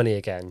run out of money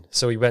again.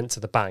 So we went to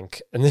the bank,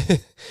 and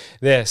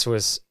this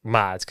was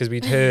mad because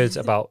we'd heard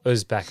about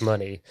Uzbek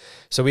money.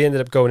 So we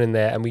ended up going in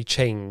there and we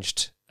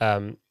changed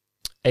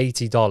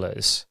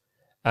 $80.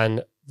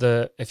 And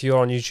if you're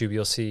on YouTube,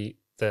 you'll see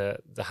the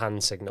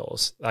hand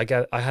signals. I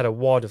had a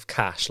wad of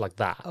cash like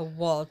that. A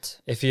wad.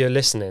 If you're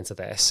listening to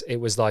this, it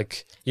was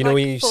like, you know, Like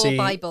when you 4 see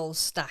Bibles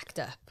stacked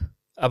up.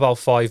 about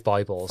 5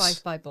 Bibles.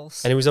 5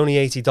 Bibles. And it was only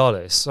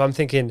 $80. So I'm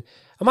thinking,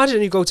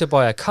 imagine you go to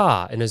buy a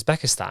car in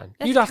Uzbekistan.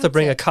 Let's You'd have to count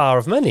bring it. a car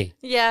of money.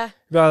 Yeah.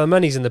 Well, the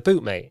money's in the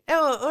boot, mate.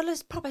 Oh, or a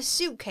proper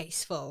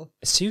suitcase full.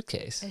 A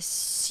suitcase. A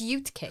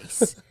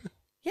suitcase.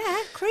 Yeah,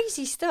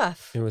 crazy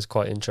stuff. It was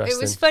quite interesting.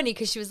 It was funny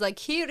because she was like,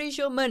 here is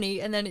your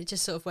money. And then it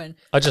just sort of went,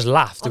 I just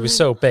laughed. It was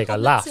so big. I on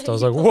the laughed. I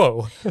was like,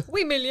 table. whoa.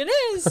 we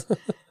millionaires.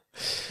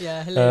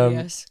 Yeah,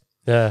 hilarious.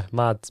 Yeah,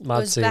 mad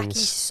Uzbeki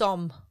scenes.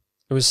 Som.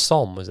 It was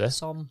Som, was it?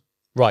 Som.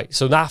 Right.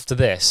 So after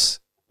this,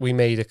 we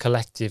made a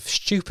collective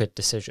stupid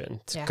decision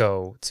to Yeah.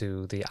 go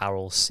to the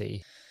Aral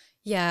Sea.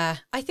 Yeah,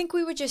 I think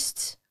we were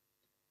just...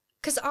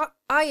 Because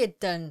I had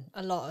done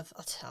a lot of...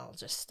 I'll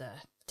just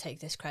take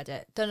this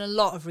credit. Done a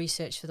lot of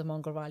research for the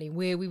Mongol Rally,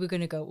 where we were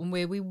going to go and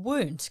where we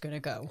weren't going to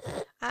go.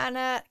 And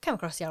came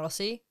across the Aral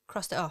Sea,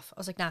 crossed it off. I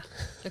was like, nah,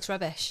 looks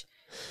rubbish.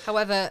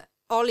 However,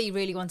 Ollie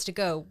really wanted to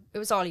go. It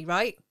was Ollie,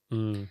 right?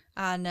 Mm.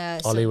 And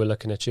Ollie, we're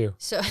looking at you.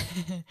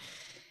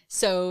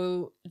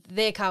 So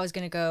their car was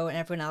going to go, and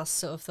everyone else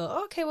sort of thought,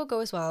 oh, okay, we'll go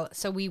as well.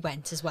 So we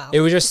went as well.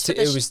 It was just for it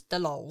was the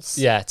lols.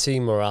 yeah,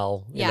 team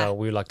morale. You Yeah. know,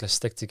 we were like, let's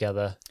stick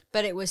together.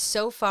 But it was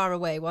so far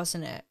away,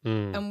 wasn't it?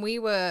 Mm. And we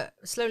were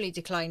slowly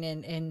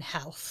declining in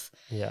health.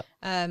 Yeah.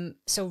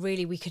 So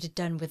really, we could have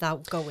done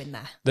without going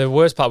there. The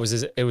worst part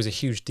was it was a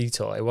huge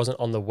detour. It wasn't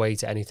on the way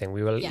to anything.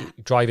 We were Yeah.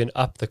 driving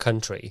up the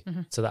country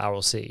to the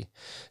Aral Sea.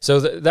 So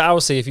the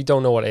Aral Sea, if you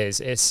don't know what it is,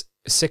 it's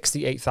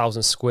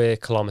 68,000 square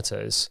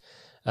kilometers.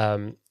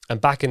 And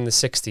back in the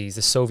 60s,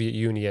 the Soviet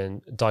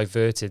Union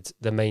diverted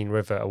the main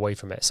river away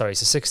from it. Sorry,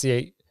 it's a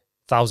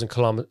 68,000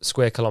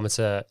 square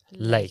kilometer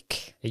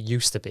lake. It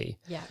used to be.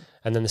 Yeah.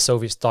 And then the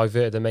Soviets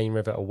diverted the main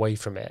river away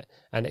from it,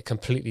 and it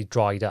completely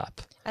dried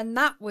up. And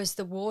that was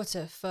the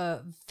water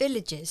for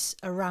villages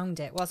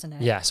around it, wasn't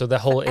it? Yeah, so the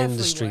whole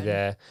industry everyone.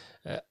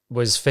 there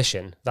was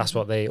fishing. That's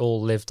what they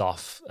all lived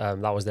off.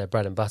 That was their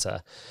bread and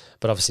butter.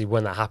 But obviously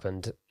when that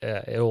happened,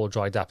 it all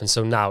dried up. And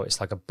so now it's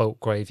like a boat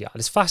graveyard.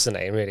 It's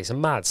fascinating, really. It's a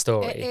mad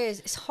story. It is.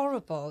 It's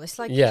horrible. It's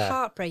like Yeah.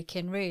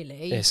 heartbreaking,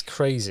 really. It's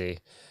crazy.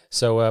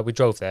 So we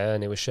drove there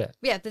and it was shit.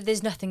 Yeah, but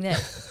there's nothing there.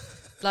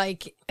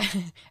 Like,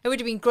 it would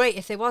have been great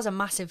if there was a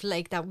massive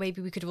lake that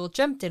maybe we could have all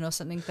jumped in or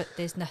something, but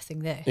there's nothing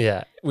there.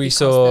 Yeah, we because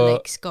saw the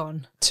lake's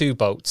gone. 2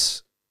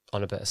 boats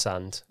on a bit of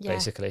sand, Yeah.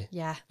 basically.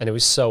 Yeah. And it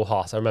was so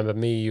hot. I remember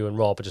me, you and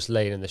Rob were just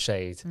laying in the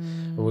shade.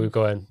 And we were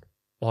going,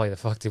 why the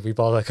fuck did we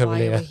bother coming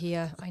Why are here? we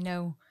here? I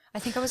know. I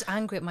think I was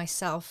angry at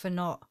myself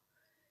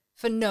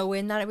for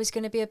knowing that it was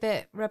going to be a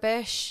bit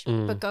rubbish,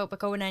 but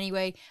going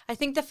anyway. I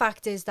think the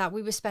fact is that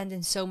we were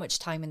spending so much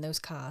time in those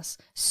cars,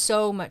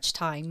 so much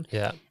time,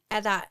 Yeah.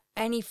 and that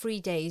any free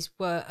days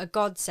were a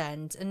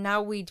godsend. And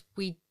now we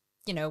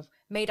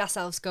made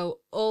ourselves go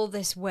all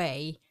this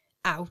way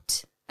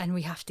out, and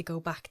we have to go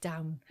back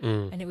down.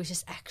 And it was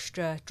just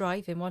extra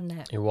driving, wasn't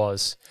it? It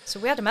was. So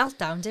we had a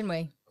meltdown, didn't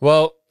we?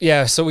 Well,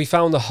 yeah, so we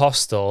found the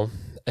hostel,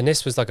 and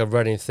this was like a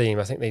running theme.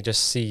 I think they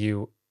just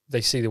they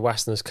see the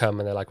Westerners come,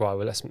 and they're like, right,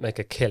 well, let's make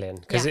a killing.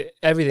 Because Yeah.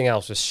 everything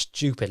else was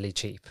stupidly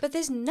cheap. But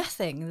there's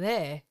nothing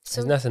there.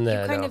 So There's nothing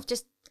there, You kind no. of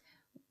just...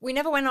 We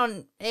never went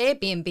on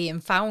Airbnb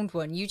and found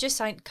one. You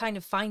just kind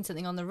of find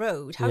something on the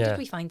road. How Yeah. did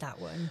we find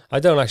that one? I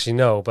don't actually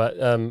know, but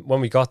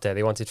when we got there,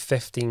 they wanted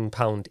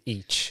 £15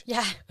 each,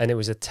 Yeah, and it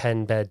was a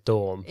 10-bed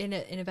dorm. in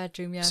a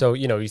bedroom, yeah. So,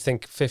 you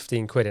think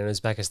 15 quid in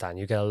Uzbekistan,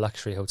 you get a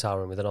luxury hotel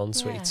room with an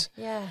ensuite.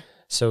 Yeah.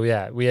 So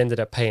yeah, we ended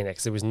up paying it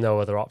because there was no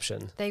other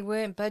option. They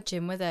weren't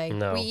budging, were they?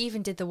 No. We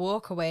even did the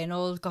walk away and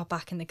all got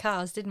back in the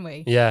cars, didn't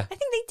we? Yeah. I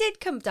think they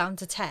did come down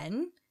to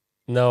 10.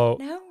 No,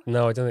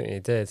 No? I don't think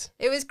it did.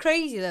 It was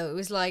crazy though. It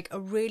was like a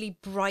really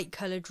bright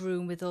coloured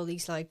room with all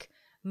these like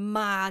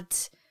mad,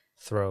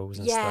 Throws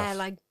and yeah,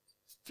 stuff.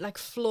 like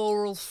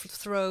floral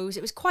throws.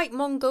 It was quite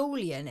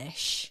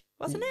Mongolian-ish,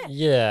 wasn't it?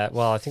 Yeah,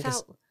 well, I think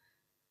felt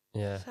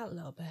it's... a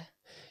little bit.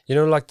 You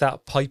know, like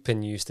that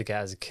piping you used to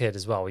get as a kid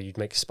as well, where you'd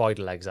make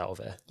spider legs out of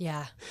it?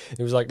 Yeah.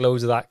 It was like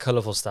loads of that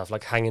colourful stuff,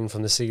 like hanging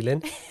from the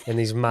ceiling in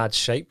these mad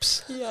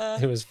shapes. Yeah.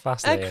 It was A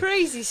fascinating.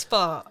 crazy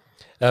spot.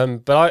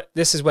 But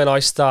this is when I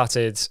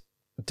started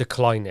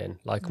declining,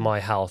 like my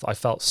health. I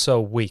felt so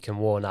weak and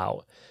worn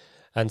out.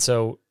 And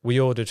so we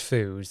ordered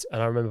food,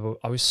 and I remember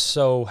I was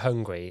so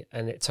hungry,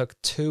 and it took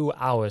 2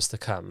 hours to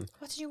come.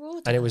 What did you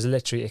order? And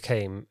it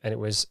came, and it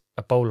was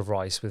a bowl of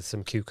rice with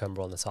some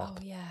cucumber on the top.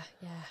 Oh, yeah,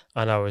 yeah.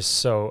 And I was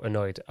so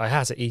annoyed. I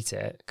had to eat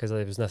it because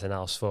there was nothing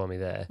else for me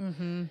there.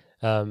 Mm-hmm.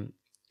 And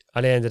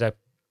I ended up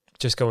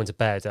just going to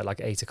bed at like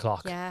 8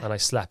 o'clock, Yeah. and I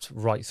slept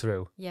right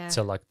through Yeah.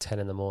 till like 10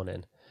 in the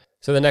morning.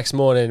 So the next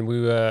morning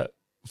we were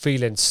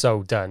feeling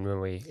so done,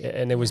 weren't we?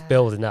 And it was Yeah.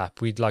 building up.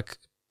 We'd like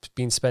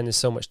been spending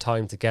so much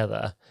time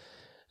together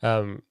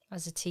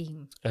As a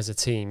team. as a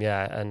team,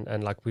 yeah,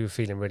 and like we were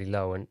feeling really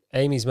low. And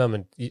Amy's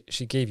mum,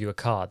 she gave you a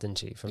card, didn't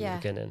she, from Yeah. the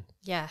beginning?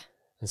 Yeah.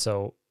 And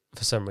so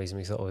for some reason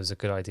we thought it was a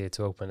good idea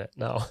to open it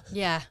now.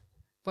 Yeah.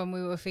 When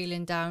we were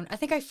feeling down. I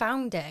think I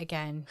found it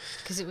again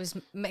because it was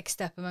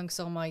mixed up amongst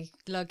all my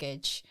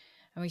luggage.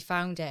 And we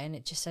found it and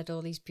it just said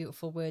all these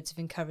beautiful words of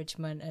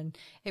encouragement. And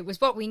it was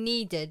what we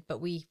needed, but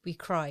we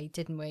cried,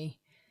 didn't we?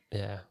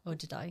 Yeah, Or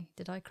did I?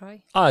 Did I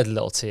cry? I had a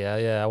little tear.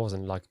 Yeah, I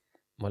wasn't like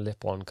my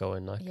lip one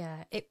going like.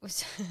 Yeah, it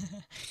was.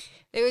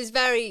 It was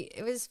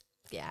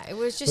just It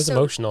was so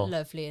emotional.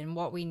 lovely and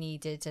what we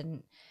needed.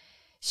 And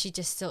she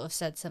just sort of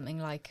said something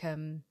like,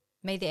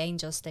 "May the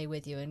angels stay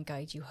with you and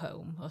guide you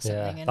home," or something.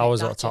 Yeah, and that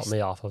was that what topped just- me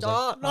off. I was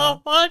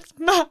Oh, like,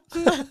 no,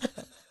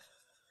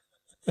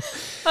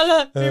 I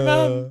love you,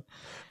 Mum.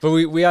 But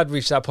we had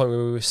reached that point where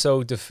we were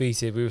so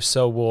defeated, we were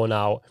so worn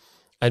out,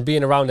 and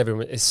being around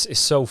everyone is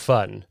so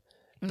fun.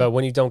 But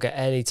when you don't get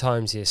any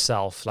time to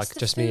yourself, like It's the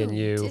just me and food,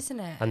 you, isn't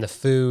it? and the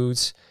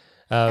foods,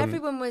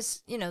 Everyone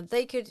was,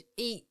 they could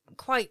eat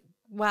quite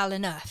well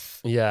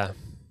enough. yeah,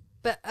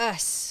 But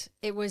us,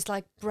 it was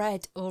like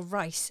bread or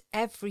rice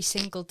every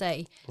single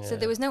day. So Yeah.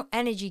 there was no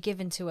energy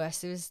given to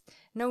us. There was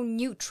no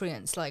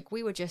nutrients. Like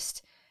we were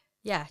just,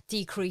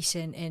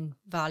 decreasing in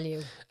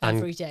value And-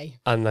 every day.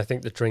 and I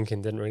think the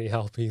drinking didn't really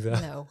help either.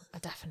 No,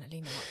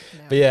 definitely not. No.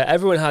 But yeah,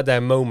 everyone had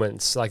their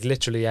moments, like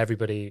literally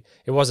everybody.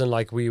 It wasn't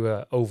like we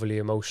were overly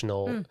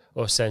emotional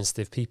or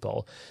sensitive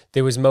people.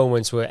 There was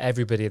moments where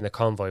everybody in the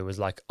convoy was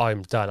like,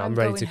 I'm done, I'm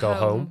ready going to go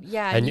home.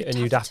 Yeah, and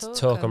you'd have to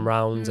talk them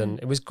round. And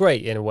it was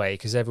great in a way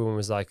because everyone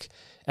was like,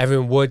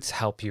 everyone would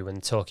help you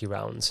and talk you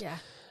round. Yeah.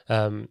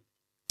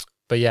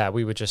 But yeah,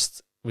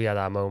 we had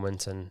our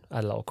moment and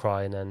had a little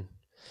cry and then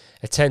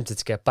attempted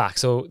to get back.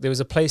 So there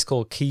was a place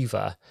called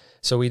Kiva.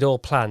 So we'd all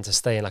planned to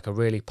stay in like a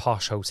really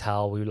posh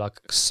hotel. We were like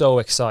so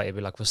excited.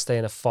 We were like, we'll stay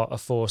in a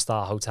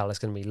 4-star hotel. It's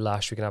going to be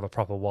lush. We can have a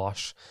proper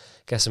wash,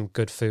 get some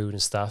good food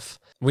and stuff.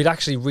 We'd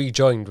actually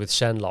rejoined with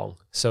Shenlong.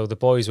 So the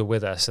boys were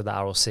with us at the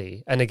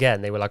RLC. And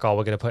again, they were like, oh,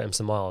 we're going to put him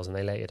some miles. And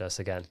they lated us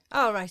again.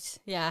 Oh, right.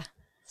 Yeah.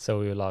 So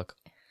we were like,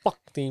 fuck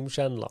Team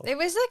Shenlong. It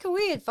was like a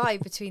weird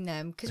vibe between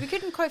them because we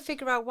couldn't quite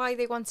figure out why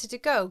they wanted to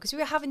go because we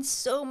were having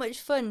so much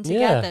fun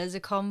together as a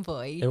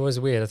convoy. It was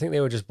weird. I think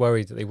they were just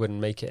worried that they wouldn't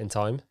make it in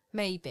time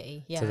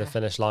Maybe. Yeah. to the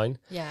finish line.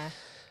 Yeah.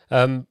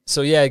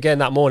 So yeah, again,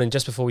 that morning,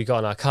 just before we got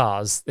in our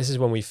cars, this is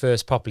when we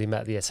first properly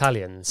met the We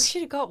Italians.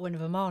 should have got one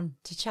of them on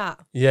to chat.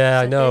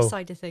 Yeah, I Their know.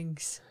 side of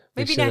things.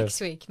 We Maybe should next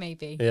week,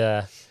 maybe.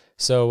 Yeah.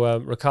 So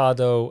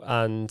Ricardo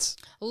and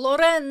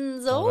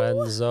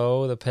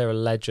Lorenzo, the pair of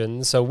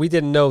legends. So we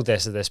didn't know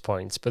this at this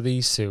point, but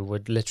these two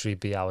would literally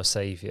be our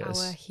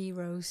saviors, Our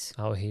heroes.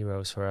 our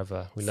heroes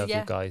forever. We love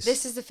Yeah, you guys.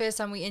 This is the first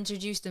time we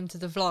introduced them to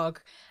the vlog.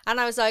 And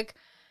I was like,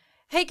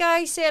 hey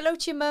guys, say hello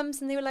to your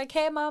mums. And they were like,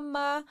 hey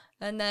mama.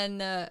 And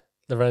then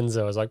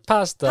Lorenzo was like,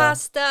 pasta.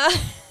 pasta.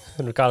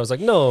 And Ricardo was like,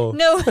 no.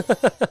 No.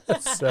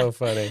 It's so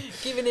funny.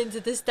 Giving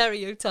into the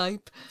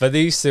stereotype. But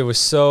these two were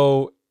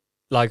so,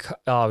 like, it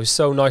was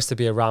so nice to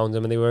be around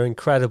them, and they were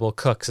incredible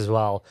cooks as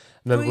well.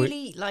 Remember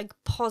Really like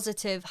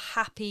positive,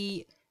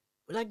 happy,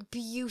 like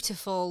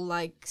beautiful,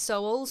 like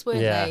souls, weren't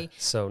yeah, they?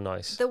 so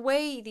nice. The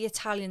way the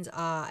Italians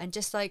are and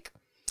just like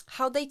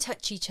how they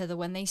touch each other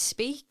when they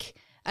speak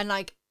and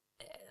like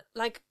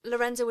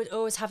Lorenzo would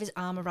always have his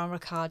arm around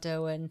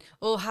Ricardo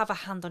or have a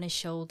hand on his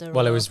shoulder.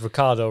 Well, it or- was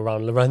Ricardo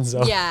around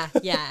Lorenzo. yeah.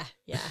 But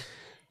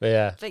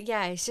yeah. But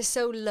yeah, it's just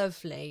so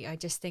lovely. I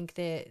just think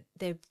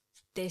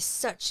they're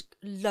such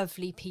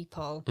lovely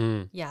people.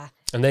 Yeah.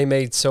 And they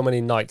made so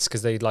many nights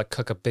because they'd like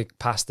cook a big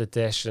pasta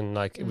dish and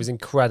like it was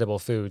incredible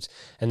food.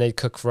 And they'd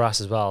cook for us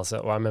as well.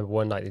 So I remember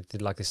one night they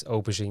did like this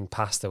aubergine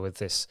pasta with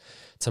this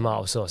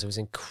tomato sauce. It was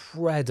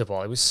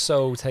incredible. It was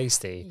so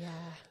tasty.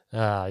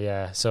 Yeah.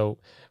 Yeah. So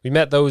we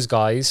met those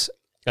guys.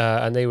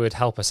 and they would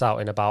help us out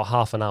in about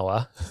half an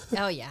hour.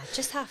 Oh yeah,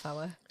 just half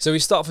hour. So we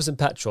stopped for some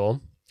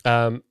petrol.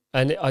 And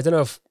I don't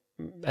know if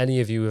any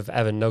of you have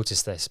ever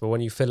noticed this, but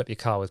when you fill up your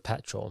car with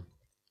petrol,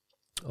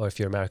 or if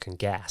you're American,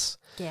 gas,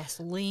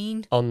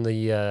 Gasoline. on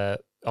the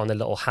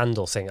little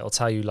handle thing, it'll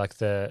tell you like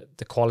the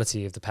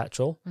quality of the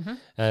petrol.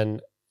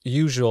 And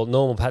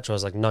normal petrol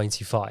is like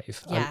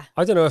 95. Yeah.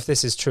 I don't know if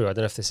this is true. I don't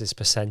know if this is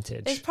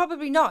percentage. It's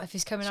probably not if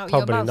it's coming out of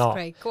Probably your mouth, not.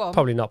 Craig. Go on.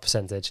 Probably not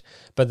percentage.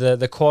 But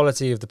the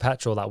quality of the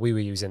petrol that we were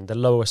using, the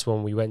lowest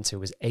one we went to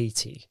was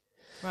 80.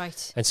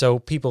 Right. And so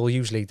people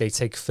usually, they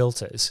take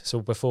filters. So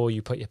before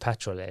you put your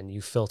petrol in,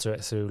 you filter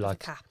it through With like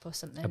a cap or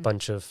something. a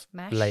bunch of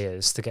Mesh.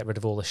 layers to get rid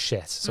of all the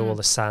shit. So all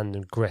the sand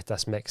and grit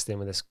that's mixed in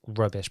with this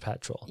rubbish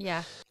petrol.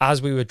 Yeah.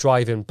 As we were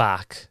driving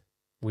back,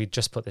 we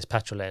just put this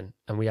petrol in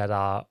and we had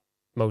our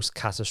most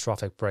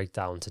catastrophic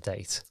breakdown to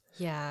date.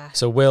 Yeah.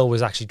 So Will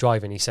was actually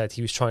driving. He said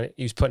he was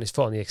putting his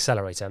foot on the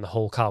accelerator and the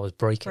whole car was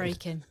braking.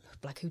 Braking.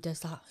 Like, who does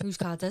that? Whose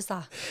car does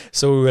that?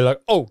 So we were like,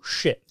 oh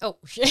shit. Oh,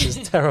 This shit.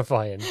 is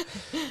terrifying.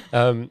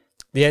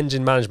 The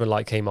engine management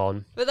light came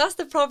on. But that's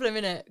the problem,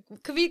 innit?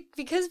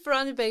 Because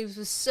Veranda Babes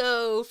was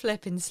so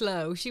flipping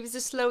slow, she was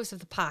the slowest of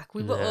the pack.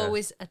 We were Yeah.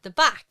 always at the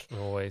back.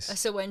 Always.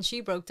 So when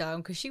she broke down,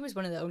 because she was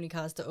one of the only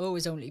cars to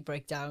always only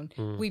break down,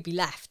 Hmm. we'd be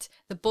left.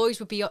 The boys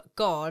would be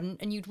gone,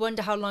 and you'd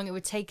wonder how long it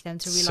would take them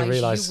to To realise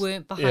realise, you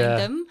weren't behind yeah.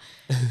 them.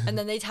 And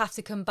then they'd have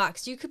to come back.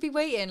 So you could be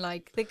waiting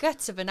like the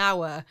guts of an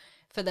hour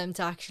for them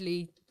to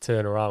actually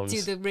Turn around.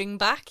 do the ring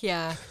back.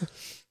 Yeah.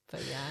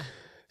 But yeah.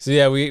 So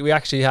yeah, we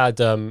actually had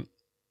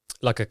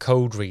like a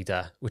code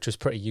reader, which was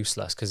pretty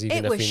useless because even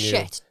It if was we knew,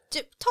 shit.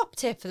 Top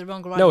tip for the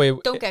wrong ride. No,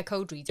 Don't get a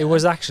code reader. it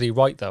was actually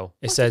right though.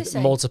 It What did said it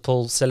say?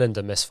 multiple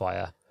cylinder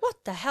misfire.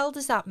 What the hell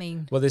does that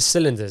mean? Well, there's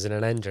cylinders in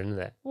an engine, isn't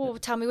it? Well,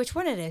 tell me which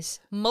one it is.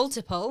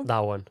 Multiple. That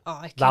one.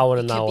 Oh, it That could, one it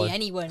and could that be one.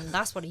 anyone.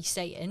 That's what he's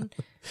saying,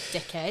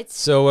 dickheads.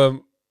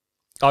 So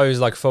I was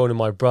like phoning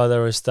my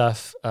brother and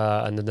stuff,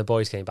 and then the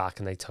boys came back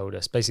and they told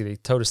us. Basically, they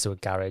told us to a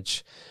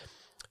garage.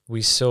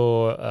 We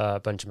saw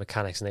a bunch of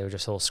mechanics and they were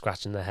just all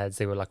scratching their heads.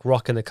 They were like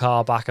rocking the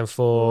car back and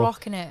forth,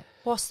 Rocking it.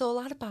 What's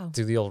all that about?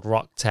 do the old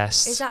rock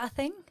test. Is that a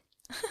thing?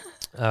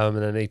 And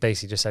then they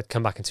basically just said,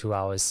 come back in 2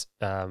 hours.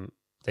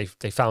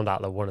 They found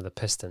out that one of the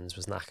pistons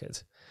was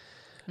knackered.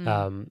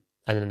 And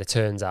then it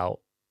turns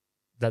out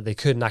that they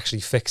couldn't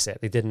actually fix it.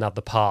 They didn't have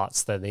the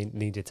parts that they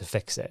needed to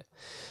fix it.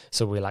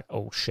 So we were like,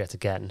 oh shit,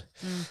 again.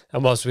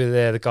 And whilst we were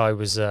there, the guy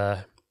was,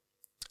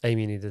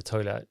 Amy needed the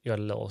toilet. You had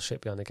a little shit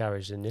behind the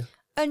garage, didn't you?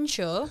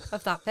 Unsure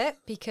of that bit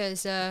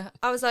because I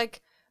was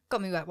like, got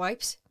me wet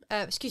wipes.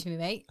 Excuse me,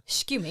 mate.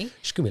 Excuse me.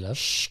 Excuse me, love.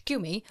 Excuse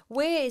me.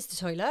 Where is the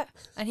toilet?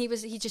 And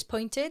he just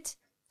pointed.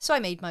 So I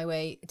made my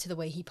way to the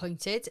way he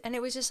pointed, and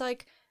it was just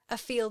like a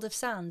field of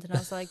sand. And I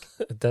was like,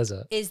 A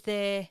desert. is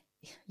there...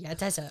 Yeah,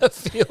 desert. A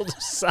field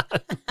of sand.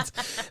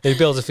 They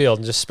built a field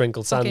and just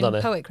sprinkled sand Fucking on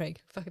it. poet, Craig.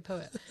 Fucking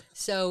poet.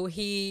 So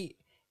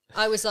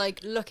I was like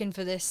looking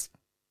for this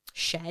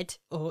shed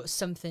or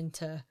something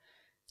to,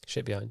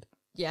 Shit behind.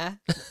 yeah,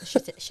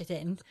 shit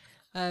in.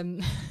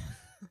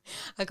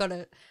 I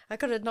gotta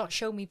not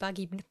show me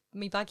baggy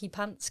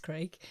pants,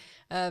 Craig.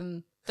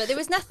 But there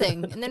was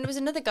nothing, and then there was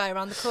another guy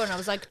around the corner. I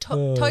was like,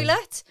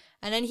 toilet,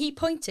 and then he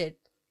pointed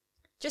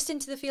just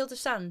into the field of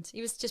sand.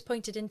 He was just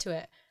pointed into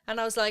it, and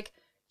I was like,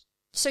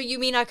 so you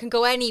mean I can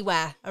go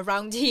anywhere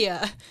around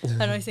here?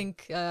 And I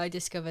think I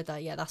discovered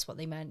that, yeah, that's what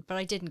they meant. But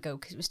I didn't go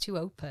because it was too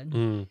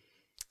open.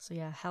 So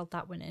yeah, held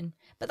that one in.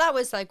 But that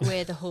was like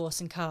where the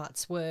horse and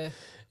carts were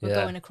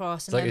going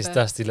across. It's like this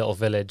dusty little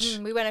village.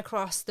 We went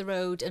across the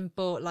road and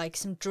bought like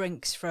some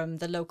drinks from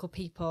the local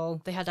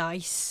people. They had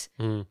ice,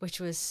 which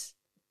was,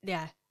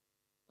 yeah,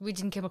 we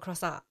didn't come across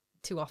that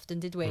too often,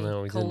 did we?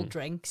 No, we Cold didn't.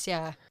 drinks,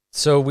 yeah.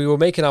 So we were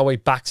making our way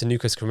back to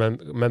Newcastle.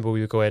 Remember, we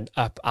were going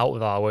out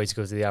of our way to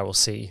go to the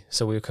RLC.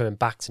 So we were coming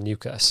back to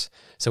Newcastle.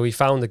 So we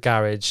found the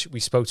garage. We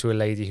spoke to a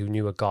lady who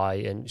knew a guy,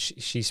 and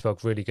she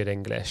spoke really good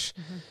English.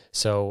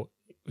 So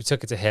we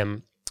took it to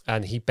him,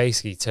 and he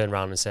basically turned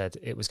around and said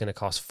it was going to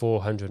cost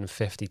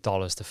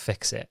 $450 to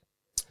fix it.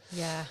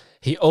 Yeah.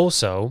 He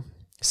also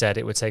said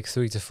it would take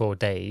 3 to 4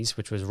 days,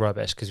 which was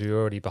rubbish because we were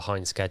already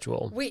behind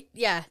schedule.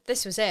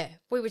 This was it.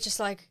 We were just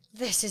like,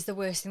 this is the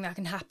worst thing that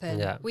can happen.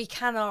 Yeah. We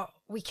cannot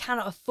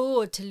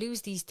afford to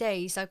lose these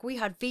days. Like, we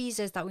had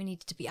visas that we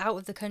needed to be out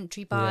of the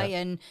country by,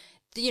 and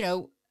you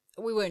know,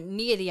 we weren't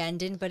near the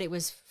ending, but it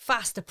was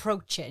fast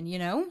approaching, you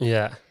know?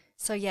 Yeah.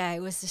 So yeah,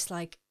 it was just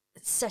like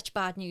such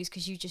bad news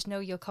because you just know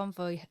your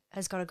convoy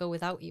has got to go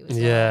without you as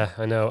Yeah,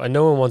 I know. And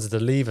no one wanted to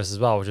leave us as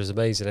well, which was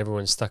amazing.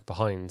 Everyone's stuck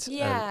behind.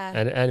 Yeah.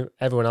 And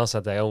everyone else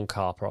had their own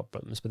car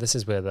problems. But this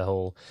is where the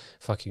whole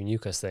fuck you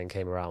Newcastle thing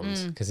came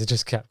around because it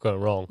just kept going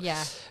wrong.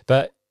 Yeah.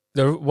 But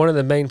one of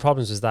the main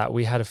problems was that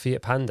we had a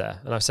Fiat Panda.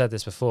 And I've said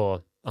this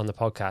before on the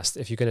podcast.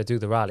 If you're going to do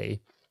the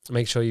rally,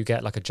 make sure you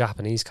get like a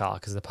Japanese car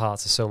because the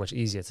parts are so much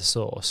easier to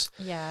source.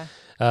 Yeah.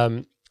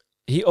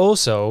 He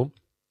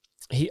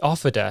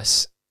offered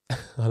us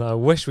and I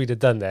wish we'd have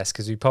done this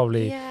because we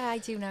probably Yeah, I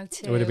do now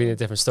too. it would have been a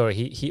different story.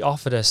 He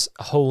offered us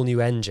a whole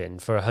new engine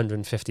for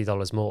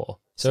 $150 more.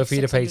 So if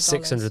he'd have paid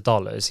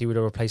 $600, he would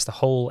have replaced the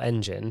whole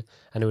engine,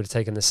 and it would have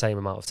taken the same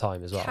amount of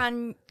time as well.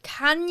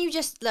 Can you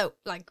just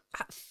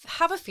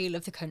have a feel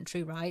of the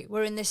country, right?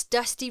 We're in this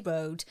dusty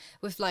road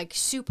with like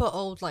super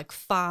old like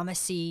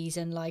pharmacies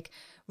and like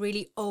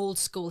really old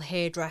school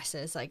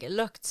hairdressers. Like it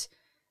looked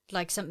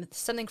like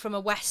something from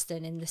a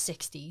western in the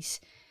 60s,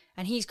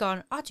 and he's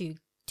gone, "I do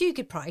a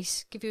good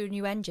price, give you a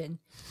new engine."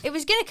 It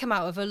was going to come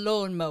out of a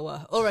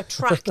lawnmower or a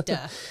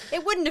tractor.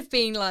 It wouldn't have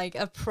been like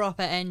a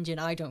proper engine,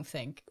 I don't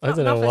think. I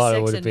don't know what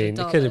it would have been.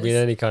 It could have been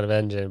any kind of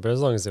engine, but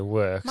as long as it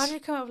works. Imagine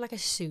it come out of like a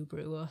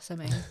Subaru or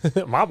something.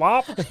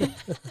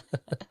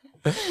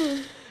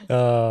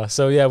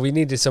 So yeah, we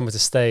needed somewhere to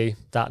stay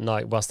that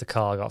night whilst the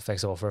car got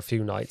fixed, or for a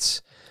few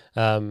nights.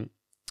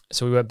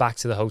 So we went back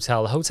to the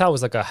hotel. The hotel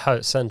was like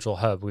a central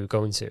hub we were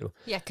going to.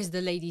 Yeah, because the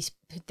ladies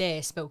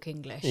there spoke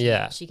English.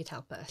 Yeah. She could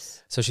help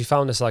us. So she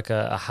found us like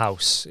a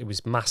house. It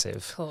was massive.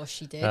 Of course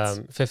she did.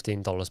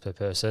 $15 per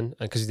person.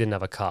 And because we didn't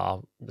have a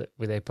car,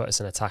 they put us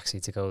in a taxi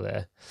to go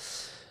there.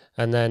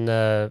 And then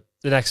the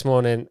next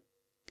morning,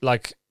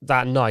 like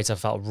that night, I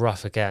felt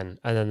rough again.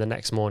 And then the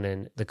next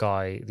morning,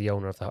 the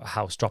owner of the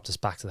house, dropped us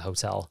back to the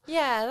hotel.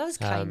 Yeah, that was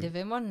kind of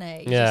him, wasn't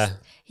it? Yeah.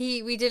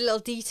 We did a little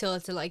detour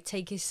to like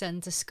take his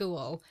son to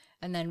school,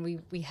 and then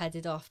we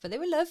headed off. But they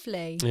were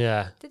lovely.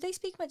 Yeah. Did they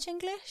speak much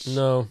English?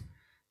 No.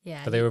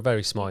 Yeah. But they were very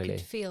You smiley.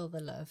 could feel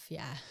the love,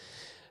 yeah.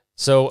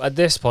 So at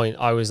this point,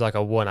 I was like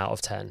a 1 out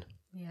of 10.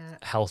 Yeah.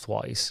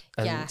 Health-wise.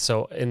 And Yeah.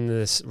 so in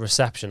this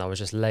reception, I was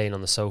just laying on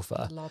the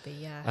sofa. Lobby,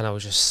 yeah. And I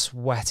was just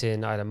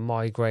sweating. I had a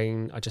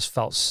migraine. I just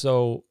felt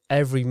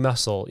every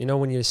muscle, you know,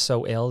 when you're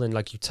so ill and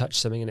like you touch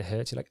something and it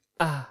hurts, you're like,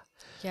 ah.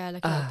 Yeah,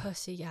 like a little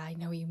pussy. Yeah, I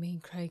know what you mean,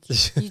 Craig.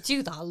 You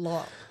do that a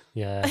lot.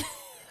 Yeah.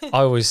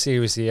 I was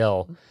seriously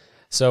ill.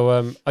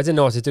 So I didn't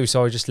know what to do.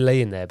 So I was just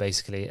laying there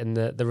basically. And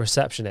the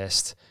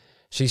receptionist,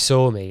 she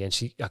saw me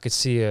and I could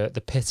see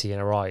the pity in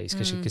her eyes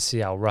because she could see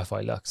how rough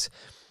I looked.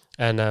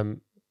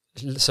 And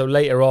so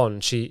later on,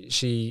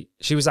 she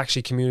was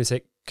actually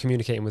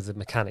communicating with the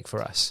mechanic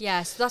for us.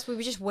 Yeah, so we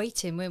were just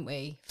waiting, weren't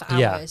we, for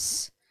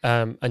hours?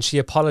 Yeah. And she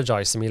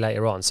apologized to me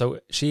later on. So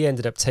she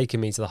ended up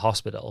taking me to the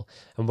hospital.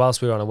 And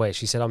whilst we were on our way,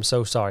 she said, "I'm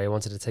so sorry. I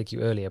wanted to take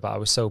you earlier, but I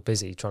was so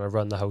busy trying to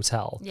run the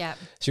hotel." Yeah.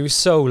 She was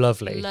so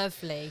lovely.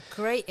 Lovely.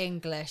 Great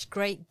English.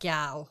 Great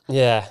gal.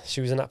 Yeah, she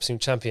was an absolute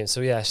champion.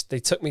 So yeah, they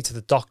took me to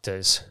the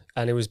doctors,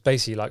 and it was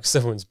basically like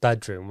someone's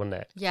bedroom, wasn't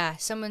it? Yeah,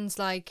 someone's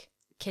like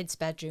kid's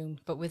bedroom,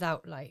 but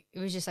without like, it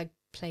was just like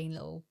plain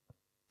little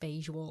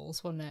beige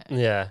walls, wasn't it?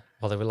 Yeah.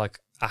 Well, they were like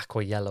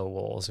aqua yellow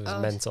walls. It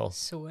was mental.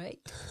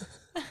 Sweet.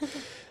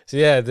 So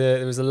yeah,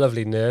 there was a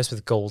lovely nurse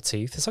with gold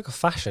teeth. It's like a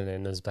fashion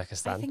in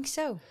Uzbekistan. I think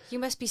so. You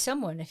must be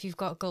someone if you've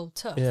got gold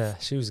teeth. Yeah,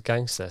 she was a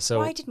gangster. So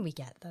why didn't we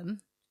get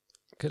them?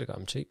 could have got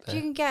them cheap If there.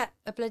 you can get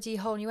a bloody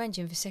whole new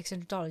engine for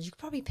 $600, you could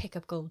probably pick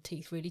up gold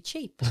teeth really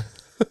cheap.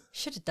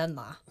 Should have done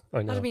that. I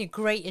That'd know. have been a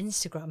great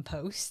Instagram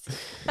post.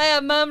 Hey,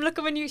 Mum, look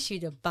at my new.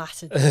 She'd have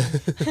battered me.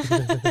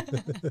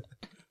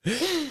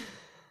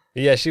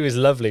 Yeah, she was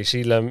lovely.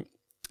 She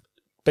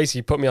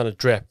basically put me on a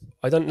drip.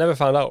 I never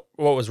found out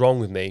what was wrong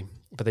with me,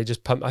 but they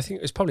just pumped. I think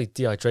it was probably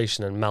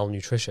dehydration and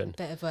malnutrition.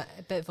 bit of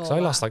all So I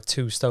lost that. like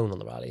 2 stone on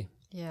the rally.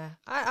 Yeah,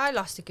 I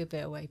lost a good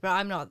bit of weight, but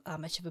I'm not that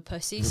much of a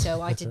pussy, so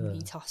I didn't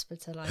need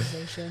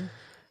hospitalisation.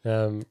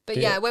 But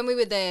yeah, when we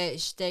were there,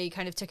 they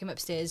kind of took him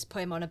upstairs,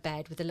 put him on a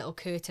bed with a little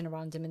curtain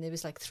around him, and there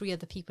was like 3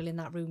 other people in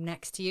that room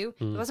next to you.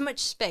 There wasn't much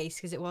space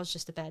because it was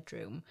just a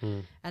bedroom.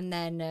 And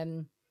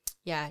then,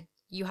 yeah,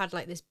 you had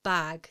like this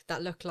bag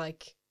that looked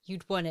like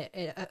you'd won it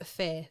at a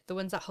fair. The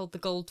ones that hold the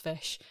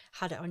goldfish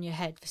had it on your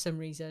head for some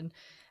reason.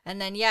 And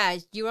then, yeah,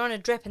 you were on a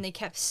drip and they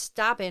kept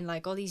stabbing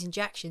like all these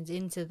injections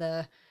into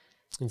the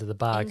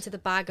bag. Into the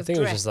bag of I think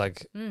drip. it was just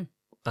like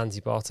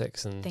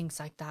antibiotics and Things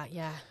like that,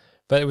 yeah.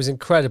 But it was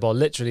incredible.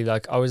 Literally,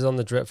 like I was on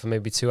the drip for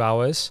maybe 2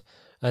 hours,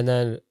 and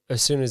then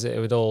as soon as it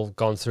had all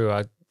gone through, I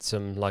had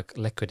some like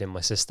liquid in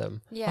my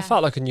system. Yeah. I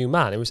felt like a new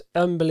man. It was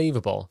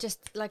unbelievable. Just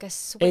like a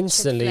switch.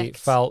 Instantly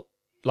felt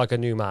like a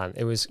new man.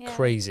 It was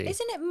crazy.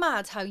 Isn't it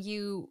mad how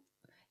you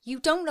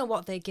don't know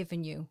what they're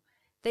giving you?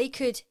 They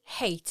could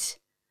hate,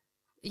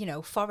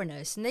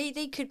 foreigners, and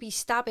they could be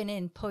stabbing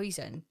in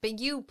poison, but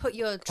you put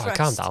your trust.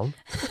 Calm down.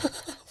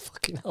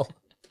 Fucking hell.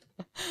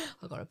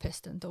 I got a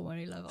piston. Don't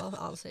worry, love.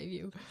 I'll save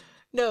you.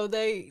 No,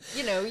 they,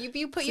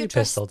 you put your You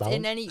trust pistol down.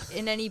 in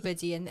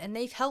anybody, and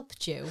they've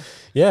helped you.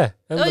 Yeah,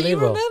 Oh, you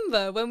unbelievable.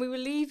 remember when we were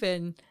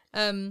leaving?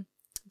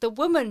 The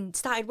woman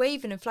started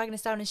waving and flagging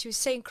us down, and she was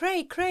saying,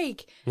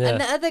 "Craig," Yeah. and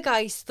the other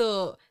guys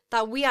thought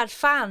that we had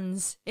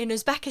fans in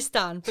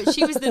Uzbekistan, but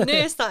she was the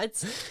nurse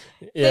that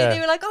Yeah. they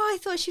were like, "Oh, I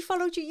thought she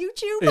followed your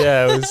YouTube."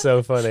 Yeah, it was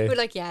so funny. We're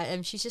like,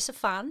 "Yeah, she's just a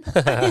fan."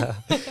 But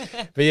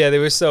yeah, they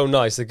were so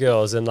nice, the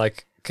girls, and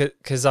like,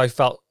 because I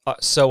felt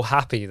so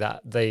happy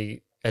that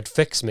they had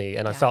fixed me,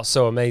 and I felt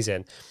so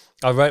amazing.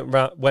 I went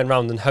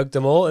round and hugged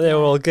them all, and they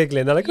were all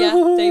giggling. They're like, Yeah,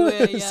 "Ooh." they were,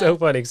 It's so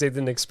funny because they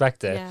didn't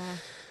expect it. Yeah.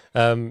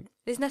 Um,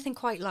 There's nothing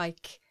quite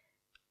like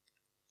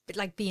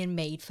like being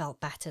made felt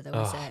better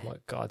though, is Oh it? my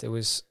God, it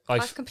was.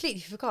 I've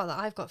completely forgot that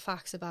I've got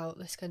facts about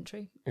this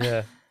country.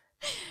 Yeah.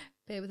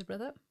 Bear with a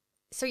brother.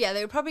 So yeah,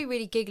 they were probably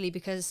really giggly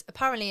because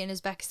apparently in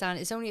Uzbekistan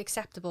it's only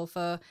acceptable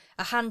for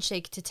a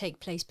handshake to take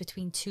place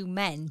between two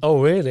men.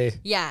 Oh really?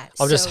 Yeah.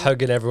 I'm just so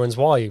hugging everyone's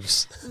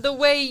wives. the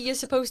way you're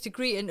supposed to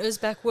greet an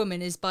Uzbek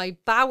woman is by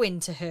bowing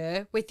to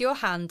her with your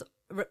hand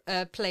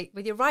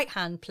with your right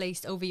hand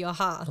placed over your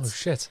heart. Oh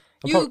shit.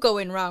 You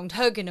going round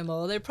hugging them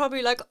all. They're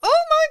probably like,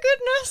 "Oh my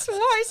goodness,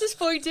 what is this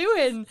boy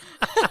doing?"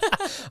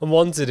 I'm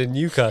wanted in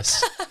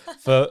Newcastle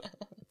for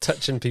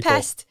touching people.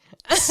 Pest.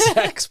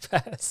 Sex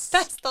pest.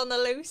 Pest on the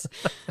loose.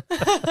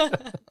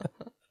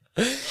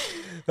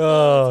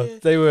 Oh,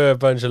 they were a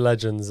bunch of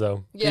legends,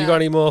 though. Yeah. You got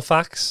any more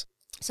facts?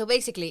 So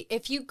basically,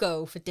 if you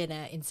go for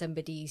dinner in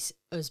somebody's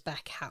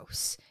Uzbek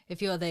house,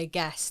 if you're their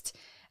guest,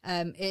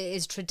 it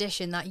is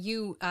tradition that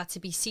you are to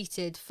be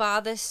seated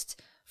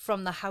farthest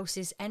from the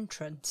house's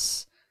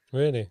entrance.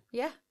 Really?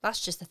 Yeah,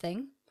 that's just a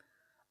thing.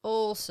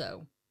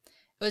 Also,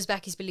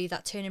 Uzbekis believe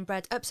that turning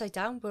bread upside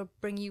down will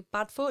bring you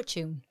bad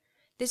fortune.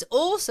 There's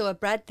also a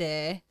bread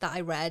there that I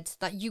read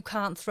that you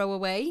can't throw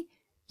away.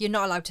 You're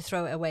not allowed to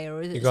throw it away,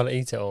 or You got to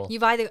eat it all.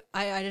 you've either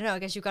I don't know. I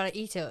guess you've got to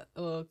eat it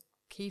or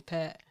keep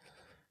it.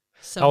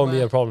 That won't be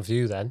Somewhere. a problem for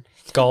you then.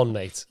 Gone,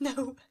 mate.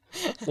 No,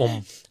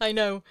 Mm. I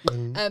know.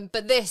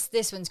 But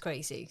this one's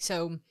crazy.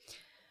 So,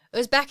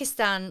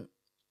 Uzbekistan,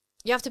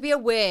 you have to be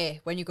aware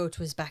when you go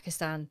to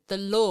Uzbekistan. The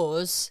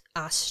laws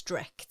are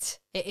strict.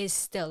 It is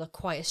still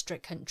quite a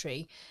strict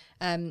country.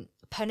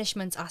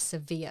 Punishments are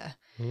severe,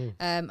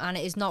 and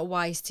it is not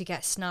wise to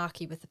get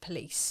snarky with the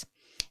police.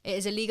 It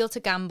is illegal to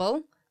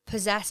gamble,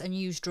 possess and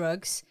use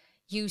drugs,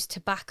 use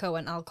tobacco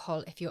and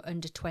alcohol if you're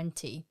under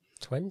 20.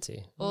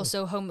 20?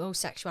 Also,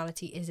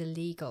 homosexuality is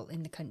illegal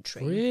in the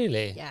country.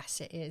 Really? Yes,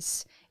 it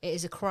is. It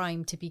is a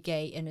crime to be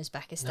gay in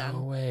Uzbekistan.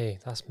 No way.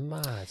 That's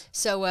mad.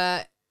 So,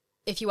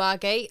 if you are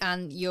gay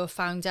and you're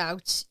found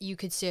out, you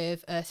could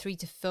serve a 3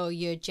 to 4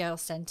 year jail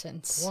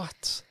sentence.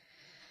 What?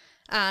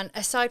 And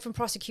aside from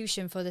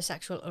prosecution for the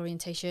sexual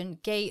orientation,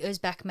 gay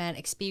Uzbek men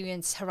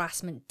experience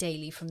harassment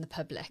daily from the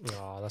public.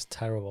 Oh, that's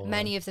terrible.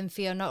 Many of them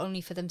fear not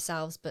only for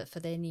themselves, but for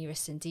their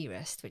nearest and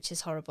dearest, which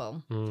is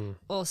horrible.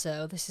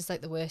 Also, this is like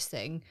the worst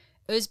thing.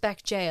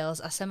 Uzbek jails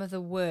are some of the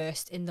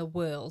worst in the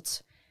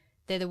world.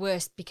 They're the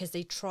worst because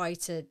they try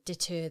to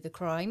deter the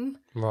crime.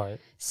 Right.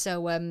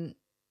 So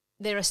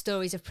there are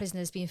stories of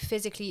prisoners being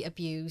physically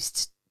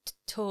abused,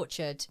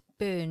 tortured,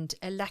 burned,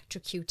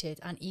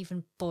 electrocuted, and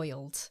even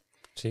boiled.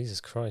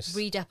 Jesus Christ.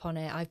 Read up on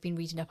it. I've been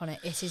reading up on it.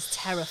 It is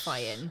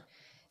terrifying.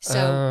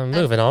 So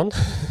moving on.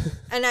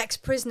 and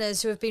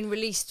ex-prisoners who have been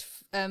released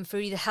for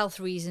either health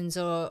reasons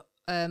or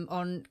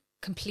on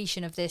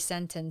completion of their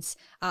sentence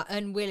are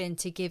unwilling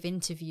to give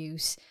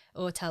interviews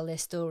or tell their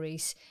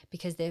stories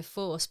because they're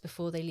forced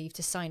before they leave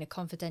to sign a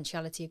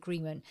confidentiality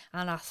agreement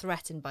and are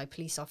threatened by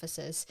police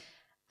officers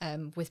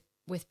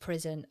with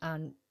prison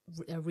and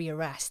a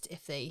rearrest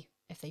if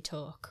they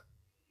talk,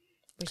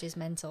 which is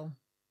mental.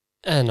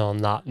 And on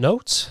that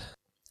note,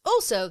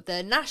 Also,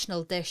 the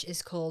national dish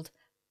is called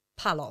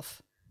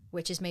palov,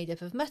 which is made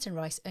up of mutton,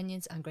 rice,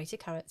 onions, and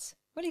grated carrots.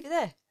 We'll leave it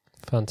there.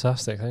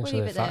 fantastic. Thanks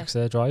We'll for leave the it facts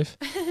there, Drive.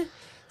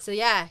 So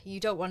yeah, you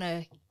don't want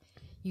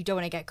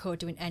to get caught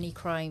doing any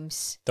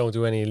crimes. Don't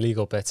do any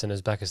illegal bits in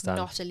Uzbekistan.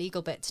 Not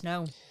illegal bits,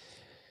 no.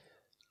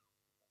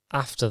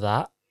 After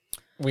that,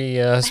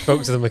 we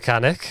spoke to the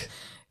mechanic.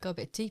 Got a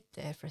bit deep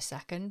there for a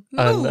second.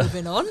 And,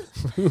 Moving on.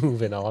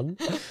 Moving on.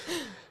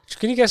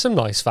 Can you get some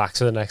nice facts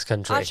for the next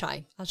country?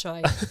 I'll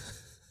try.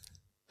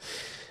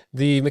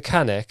 The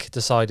mechanic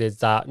decided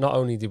that not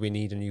only did we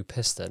need a new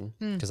piston,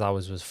 because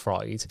ours was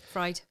fried,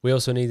 Fried. we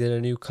also needed a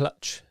new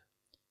clutch.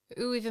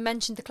 Who even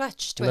mentioned the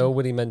clutch to him?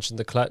 Nobody mentioned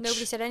the clutch.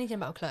 Nobody said anything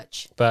about a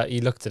clutch. But he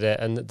looked at it,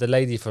 and the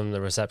lady from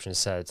the reception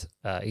said,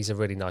 he's a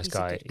really nice He's a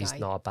guy. good He's guy.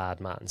 not a bad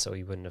man, so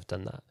he wouldn't have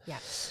done that. Yeah.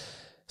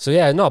 So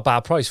yeah, not a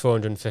bad price,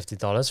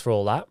 $450 for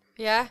all that.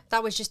 Yeah,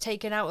 that was just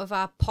taken out of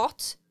our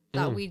pot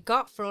that we'd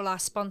got for all our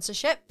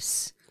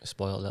sponsorships.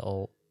 Spoiled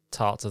little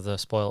tart of the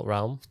spoilt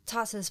realm.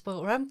 Tarts of the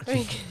Spoilt Rum,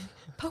 Craig.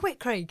 Poet,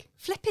 Craig.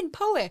 Flipping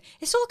poet.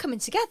 It's all coming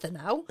together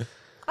now.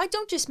 I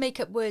don't just make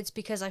up words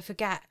because I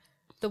forget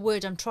the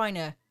word I'm trying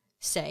to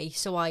say,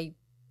 so I,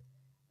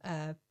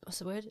 what's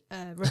the word?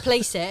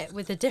 Replace it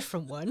with a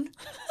different one.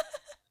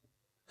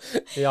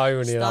 The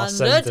irony of that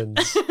Standard.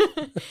 sentence.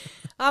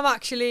 I'm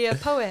actually a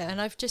poet and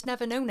I've just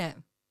never known it.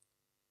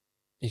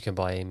 You can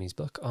buy Amy's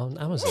book on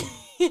Amazon.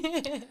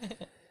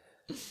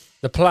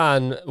 The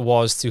plan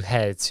was to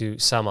head to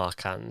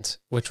Samarkand,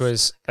 which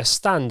was a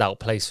standout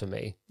place for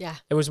me. Yeah.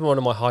 It was one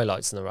of my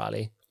highlights in the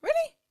rally.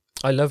 Really?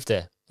 I loved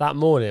it. That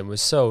morning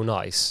was so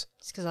nice.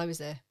 It's because I was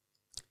there.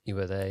 You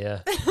were there,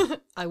 yeah.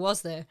 I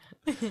was there.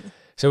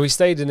 So we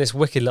stayed in this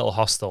wicked little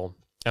hostel,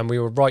 and we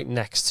were right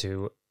next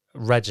to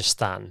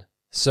Registan.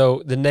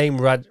 So the name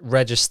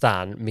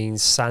Registan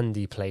means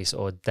sandy place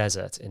or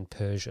desert in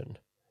Persian.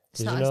 It's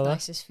Did not you as know that?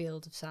 nice as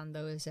Field of Sand,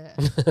 though, is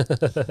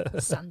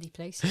it? Sandy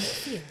place.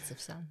 Fields of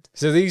sand.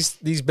 So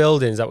these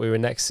buildings that we were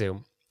next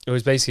to, it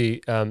was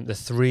basically the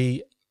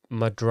three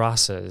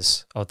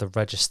madrasas of the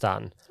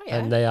Rajasthan. Oh, yeah.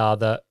 And they are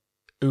the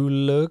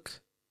Ulugh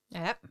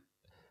Yep.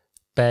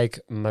 Beg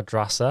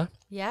Madrasa,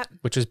 Yep.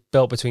 which was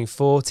built between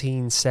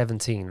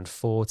 1417 and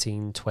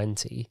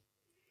 1420.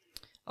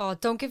 Oh,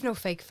 don't give no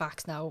fake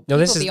facts now. No,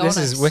 this People be is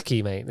honest.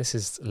 wiki, mate. This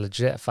is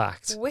legit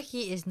fact.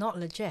 Wiki is not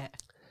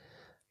legit.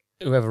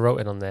 Whoever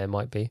wrote it on there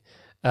might be.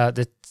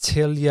 The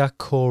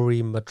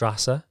Tilyakori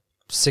Madrasa,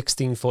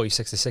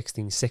 1646 to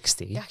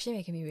 1660. You're actually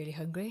making me really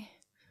hungry.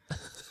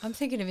 I'm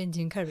thinking of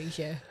Indian curries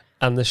here.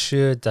 And the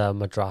Shurda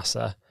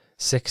Madrasa,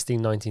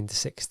 1619 to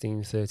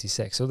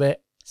 1636. So they're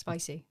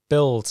Spicy.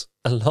 built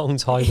a long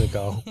time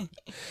ago.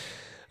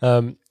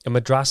 A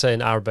madrasa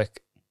in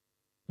Arabic,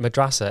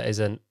 madrasa is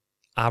an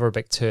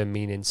Arabic term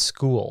meaning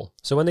school.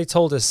 So when they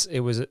told us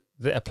it was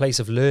a place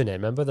of learning,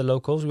 remember the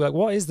locals? We were like,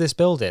 what is this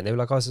building? They were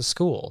like, oh, it's a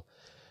school.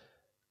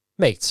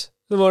 Mate,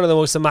 one of the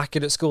most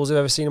immaculate schools I've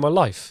ever seen in my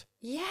life.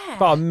 Yeah.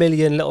 About 1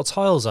 million little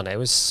tiles on it. It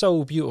was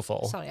so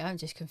beautiful. Sorry, I'm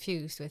just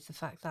confused with the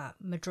fact that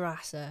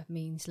madrasa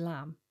means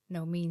lamb.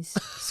 No, means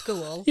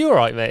school. You all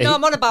right, mate? No,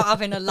 I'm on about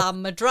having a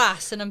lamb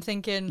madras, and I'm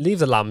thinking, Leave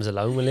the lambs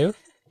alone, will you?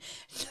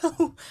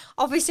 no,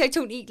 obviously I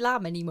don't eat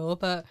lamb anymore,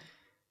 but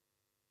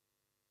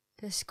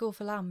there's school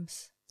for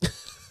lambs.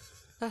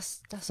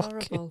 That's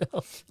horrible.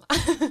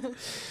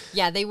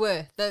 Yeah, they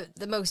were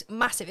the most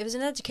massive. It was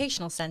an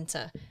educational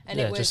centre, and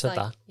Yeah, it was just said like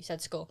that. you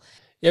said, school.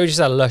 Yeah, we just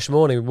had a lush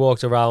morning. We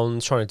walked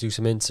around trying to do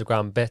some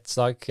Instagram bits,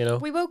 like, you know.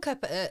 We woke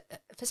up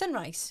for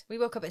sunrise. We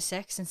woke up at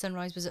 6, and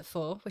sunrise was at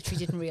 4, which we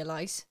didn't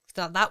realise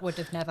that would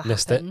have never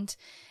Missed it. happened.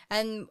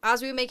 And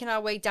as we were making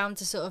our way down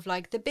to sort of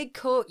like the big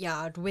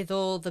courtyard with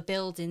all the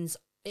buildings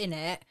in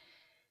it,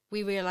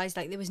 we realised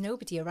like there was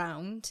nobody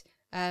around,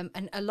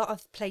 and a lot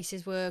of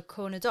places were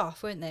cornered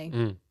off, weren't they?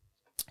 Mm.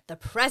 The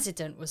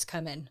president was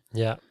coming,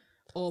 Yeah.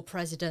 or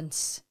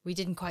presidents. We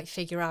didn't quite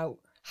figure out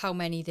how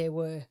many there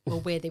were or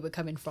where they were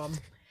coming from.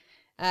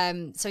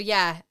 So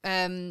yeah,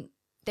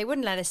 they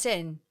wouldn't let us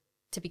in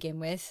to begin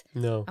with.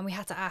 No. And we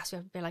had to ask, we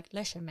had to be like,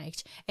 listen,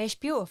 mate, it's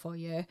beautiful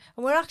here.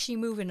 And we're actually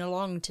moving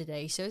along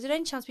today. So is there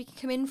any chance we can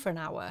come in for an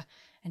hour?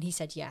 And he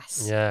said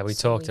yes. Yeah, we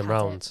talked him had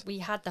round. we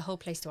had the whole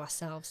place to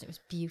ourselves. It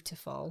was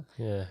beautiful.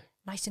 Yeah.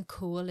 Nice and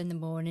cool in the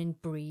morning,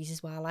 breeze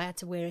as well. I had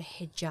to wear a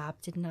hijab,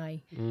 didn't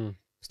I? Mm. It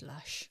was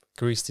lush.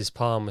 Greased his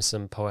palm with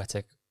some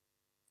poetic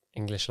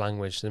English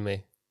language, didn't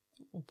we?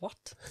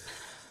 What?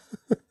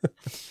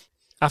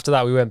 After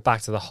that, we went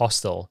back to the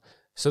hostel.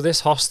 So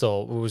this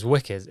hostel was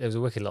wicked. It was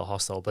a wicked little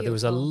hostel, but there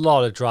was a Beautiful.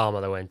 lot of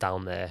drama that went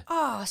down there.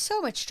 Oh,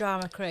 so much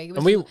drama, Craig. It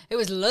was, And it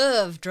was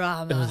love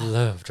drama. It was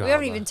love drama. We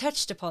haven't even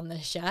touched upon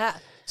this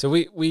yet. So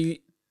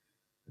we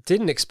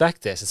didn't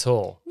expect this at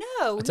all.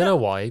 No, I don't know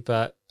why,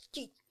 but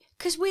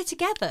because we're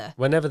together.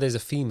 whenever there's a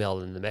female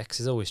in the mix,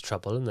 there's always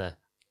trouble, isn't there?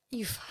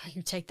 You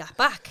take that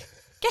back.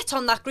 Get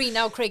on that green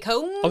now, Craig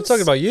Holmes. I'm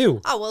talking about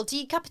you. I will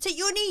decapitate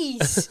your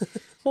knees.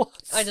 What?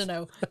 I don't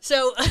know.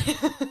 So,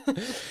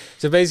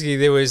 So basically,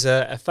 there was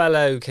a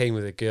fella who came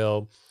with a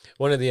girl.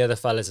 One of the other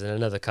fellas in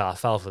another car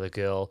fell for the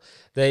girl.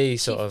 They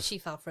she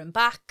fell for him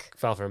back.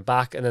 fell for him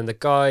back, and then the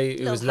guy who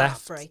Little was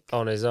left heartbreak.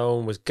 on his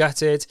own was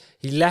gutted.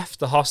 He left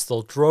the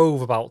hostel,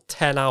 drove about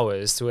 10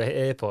 hours to an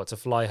airport to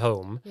fly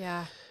home.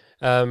 Yeah,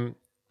 Um,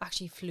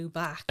 actually flew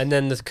back. and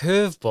then the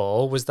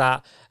curveball was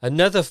that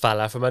another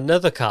fella from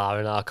another car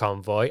in our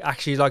convoy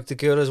actually liked the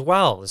girl as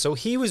well. So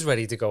he was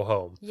ready to go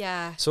home.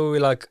 Yeah. So we were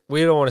like,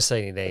 we don't want to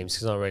say any names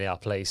because it's not really our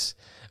place.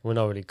 We're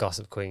not really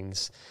gossip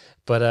queens.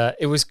 But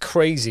it was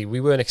crazy.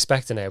 We weren't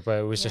expecting it, but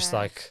it was just Yeah.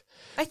 like,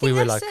 I think we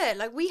were that's like- it.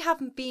 Like we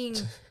haven't been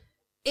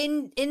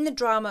in the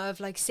drama of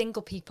like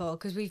single people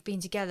because we've been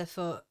together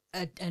for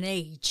an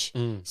age.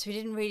 So we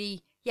didn't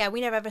really. Yeah,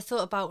 we never ever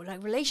thought about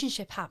like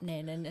relationship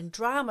happening and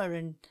drama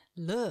and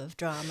love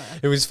drama.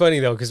 it was funny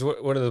though, because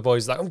one of the boys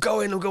was like, I'm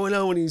going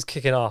home, and he was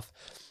kicking off.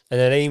 And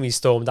then Amy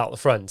stormed out the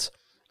front.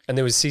 And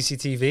there was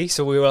CCTV,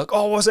 so we were like,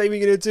 oh, what's Amy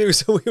going to do?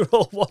 So we were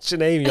all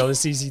watching Amy on the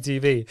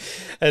CCTV.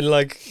 And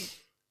like,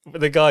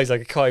 the guy's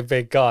like a quite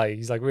big guy.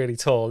 He's like really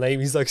tall. And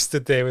Amy's like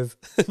stood there with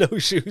no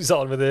shoes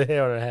on with her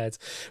hair on her head.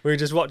 We were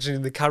just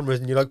watching the cameras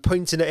and you're like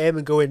pointing at him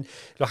and going,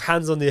 like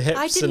hands on your hips.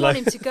 I didn't and want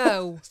like him to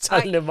go.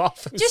 telling him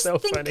off. It was Just so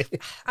think, funny.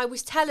 I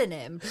was telling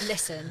him,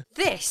 listen,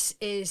 this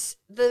is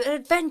the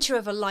adventure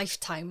of a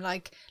lifetime.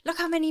 Like, look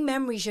how many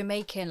memories you're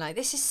making. Like,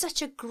 this is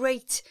such a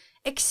great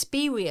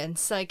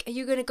experience. Like, are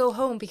you going to go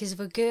home because of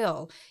a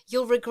girl?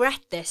 You'll regret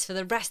this for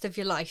the rest of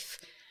your life.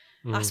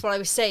 That's what I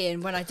was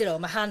saying when I did all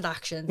my hand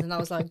actions. And I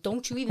was like,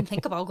 don't you even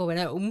think about going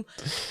home.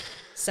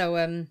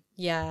 So,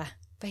 yeah.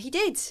 But he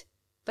did.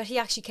 But he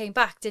actually came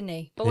back, didn't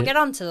he? But we'll get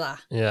on to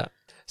that. Yeah.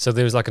 So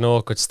there was like an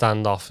awkward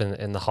standoff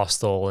in the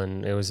hostel,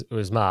 and it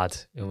was mad.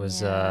 It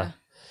was Yeah.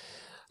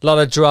 a lot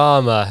of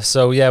drama.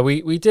 So yeah,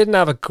 we didn't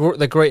have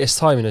the greatest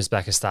time in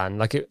Uzbekistan.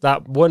 Like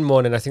that one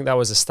morning, I think that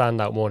was a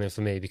standout morning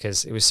for me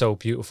because it was so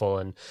beautiful,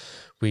 and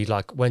we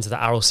like went to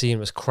the Aral Sea and it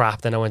was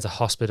crap. Then I went to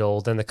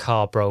hospital. Then the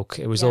car broke.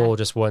 It was Yeah. all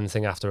just one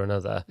thing after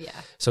another. Yeah.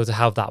 So to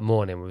have that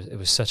morning it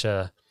was such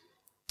a.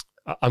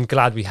 I'm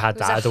glad we had It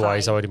was that. a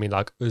Otherwise, high. I would have been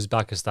like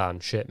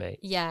Uzbekistan, shit, mate.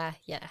 Yeah.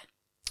 Yeah.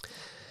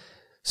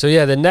 So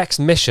yeah, the next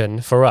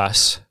mission for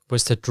us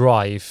was to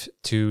drive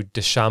to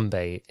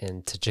Dushanbe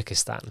in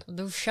Tajikistan,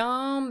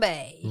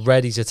 Dushanbe.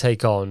 ready to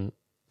take on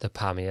the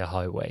Pamir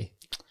Highway.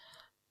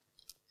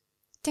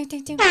 Ding,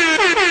 ding, ding.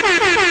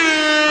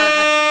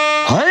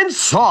 And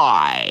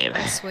 5.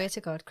 I swear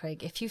to God,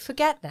 Craig, if you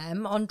forget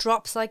them on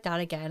drops like that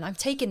again, I'm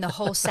taking the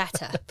whole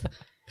setup.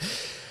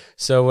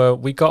 So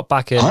we got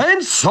back in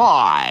And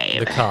 5.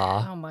 the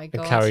car Oh my and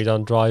God. carried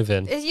on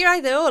driving. You're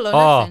either all or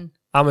Oh, nothing.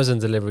 Amazon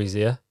deliveries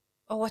here.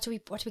 Oh, what do we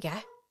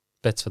get?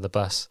 Bits for the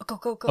bus. Oh,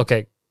 go.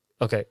 Okay.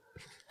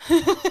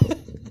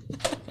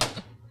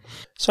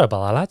 Sorry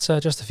about that, lads.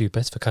 Just a few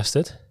bits for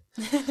custard.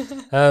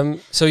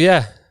 So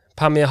yeah,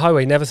 Pamir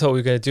Highway. Never thought we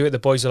were going to do it. The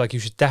boys were like, "You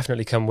should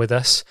definitely come with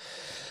us."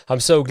 I'm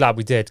so glad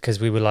we did, because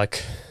we were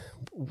like,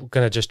 we're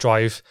going to just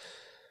drive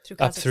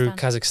up through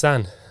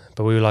Kazakhstan.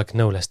 But we were like,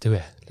 no, let's do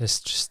it.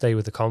 Let's just stay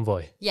with the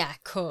convoy. Yeah,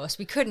 of course.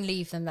 We couldn't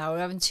leave them now. We're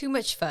having too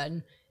much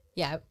fun.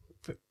 Yeah,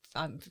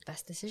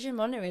 best decision,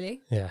 wasn't it,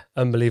 really? Yeah,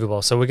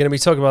 unbelievable. So we're going to be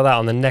talking about that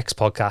on the next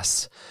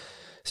podcast.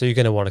 So you're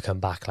going to want to come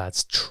back,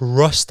 lads.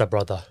 Trust a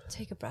brother.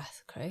 Take a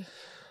breath, Craig.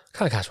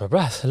 Can't catch my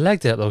breath. I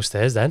legged it up those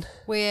stairs then.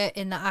 We're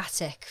in the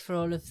attic, for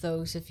all of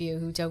those of you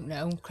who don't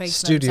know. Craig's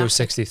Studio mum's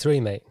attic. 63,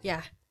 mate.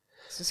 Yeah,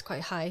 so it's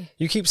quite high.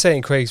 You keep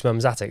saying Craig's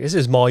mum's attic. This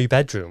is my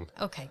bedroom.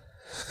 Okay.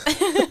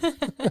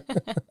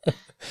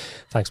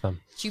 Thanks, mum.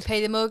 Did you pay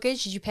the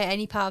mortgage? Did you pay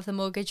any part of the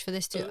mortgage for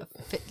this to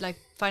fit, like,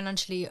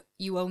 financially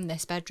you own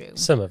this bedroom?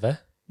 Some of it.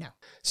 No.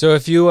 So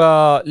if you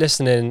are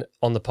listening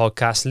on the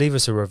podcast, leave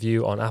us a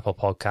review on Apple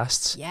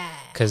Podcasts. Yeah.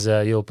 Because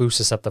you'll boost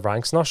us up the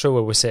ranks. Not sure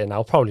where we're sitting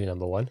now. Probably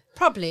number 1.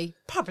 Probably.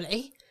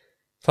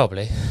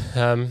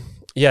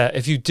 Yeah,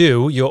 if you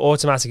do, you're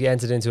automatically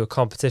entered into a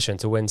competition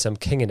to win some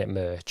King in It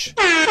merch.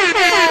 King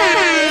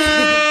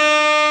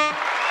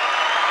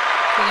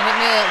in It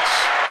merch.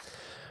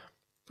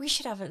 We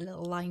should have a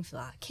little line for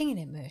that. King in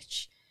It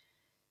merch.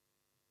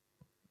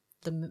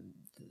 The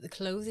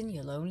clothing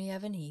you'll only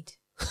ever need.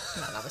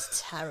 No, that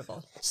was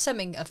terrible.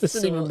 Something of the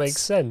Doesn't even sorts. make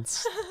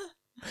sense.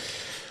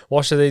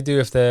 What should they do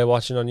if they're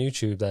watching on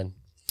YouTube then?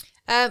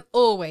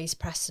 Always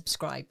press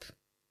subscribe.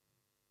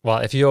 Well,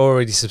 if you're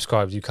already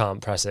subscribed, you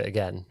can't press it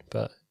again.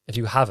 But if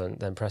you haven't,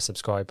 then press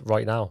subscribe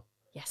right now.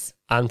 Yes.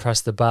 And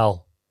press the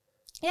bell.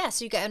 Yeah,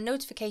 so you get a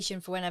notification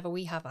for whenever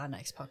we have our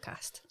next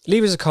podcast.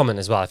 Leave us a comment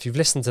as well. If you've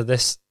listened to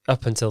this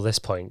up until this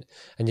point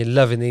and you're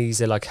loving these,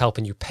 they're like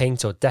helping you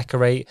paint or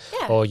decorate,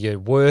 Yeah. or you're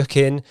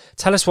working,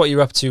 tell us what you're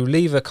up to.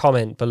 Leave a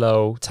comment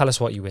below. Tell us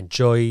what you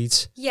enjoyed.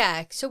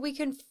 Yeah, so we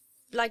can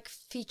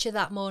feature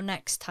that more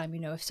next time,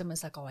 if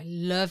someone's like, oh, I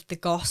love the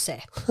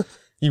gossip.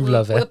 You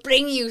love it. We'll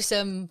bring you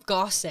some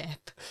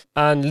gossip.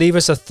 And leave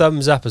us a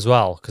thumbs up as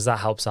well, because that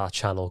helps our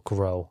channel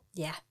grow.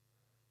 Yeah.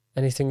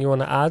 Anything you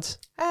want to add?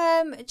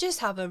 Just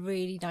have a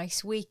really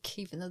nice week,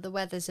 even though the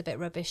weather's a bit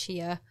rubbish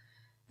here.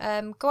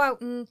 Go out,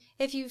 and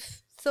if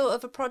you've thought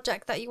of a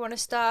project that you want to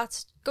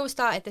start, go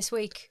start it this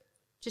week.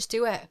 Just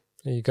do it.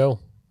 There you go.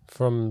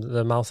 From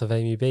the mouth of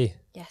Amy B.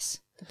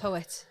 Yes, the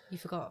poet. You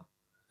forgot.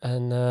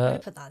 And I'm going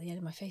to put that at the end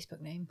of my Facebook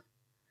name.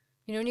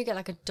 When you get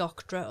like a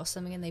doctorate or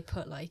something and they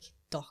put like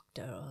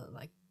doctor or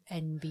like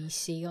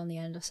NBC on the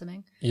end or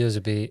something. yours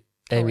would be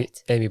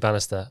Poet. Amy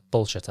Bannister,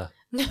 bullshitter.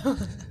 No.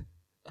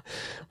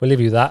 We'll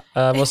leave you that.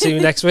 We'll see you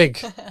next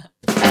week.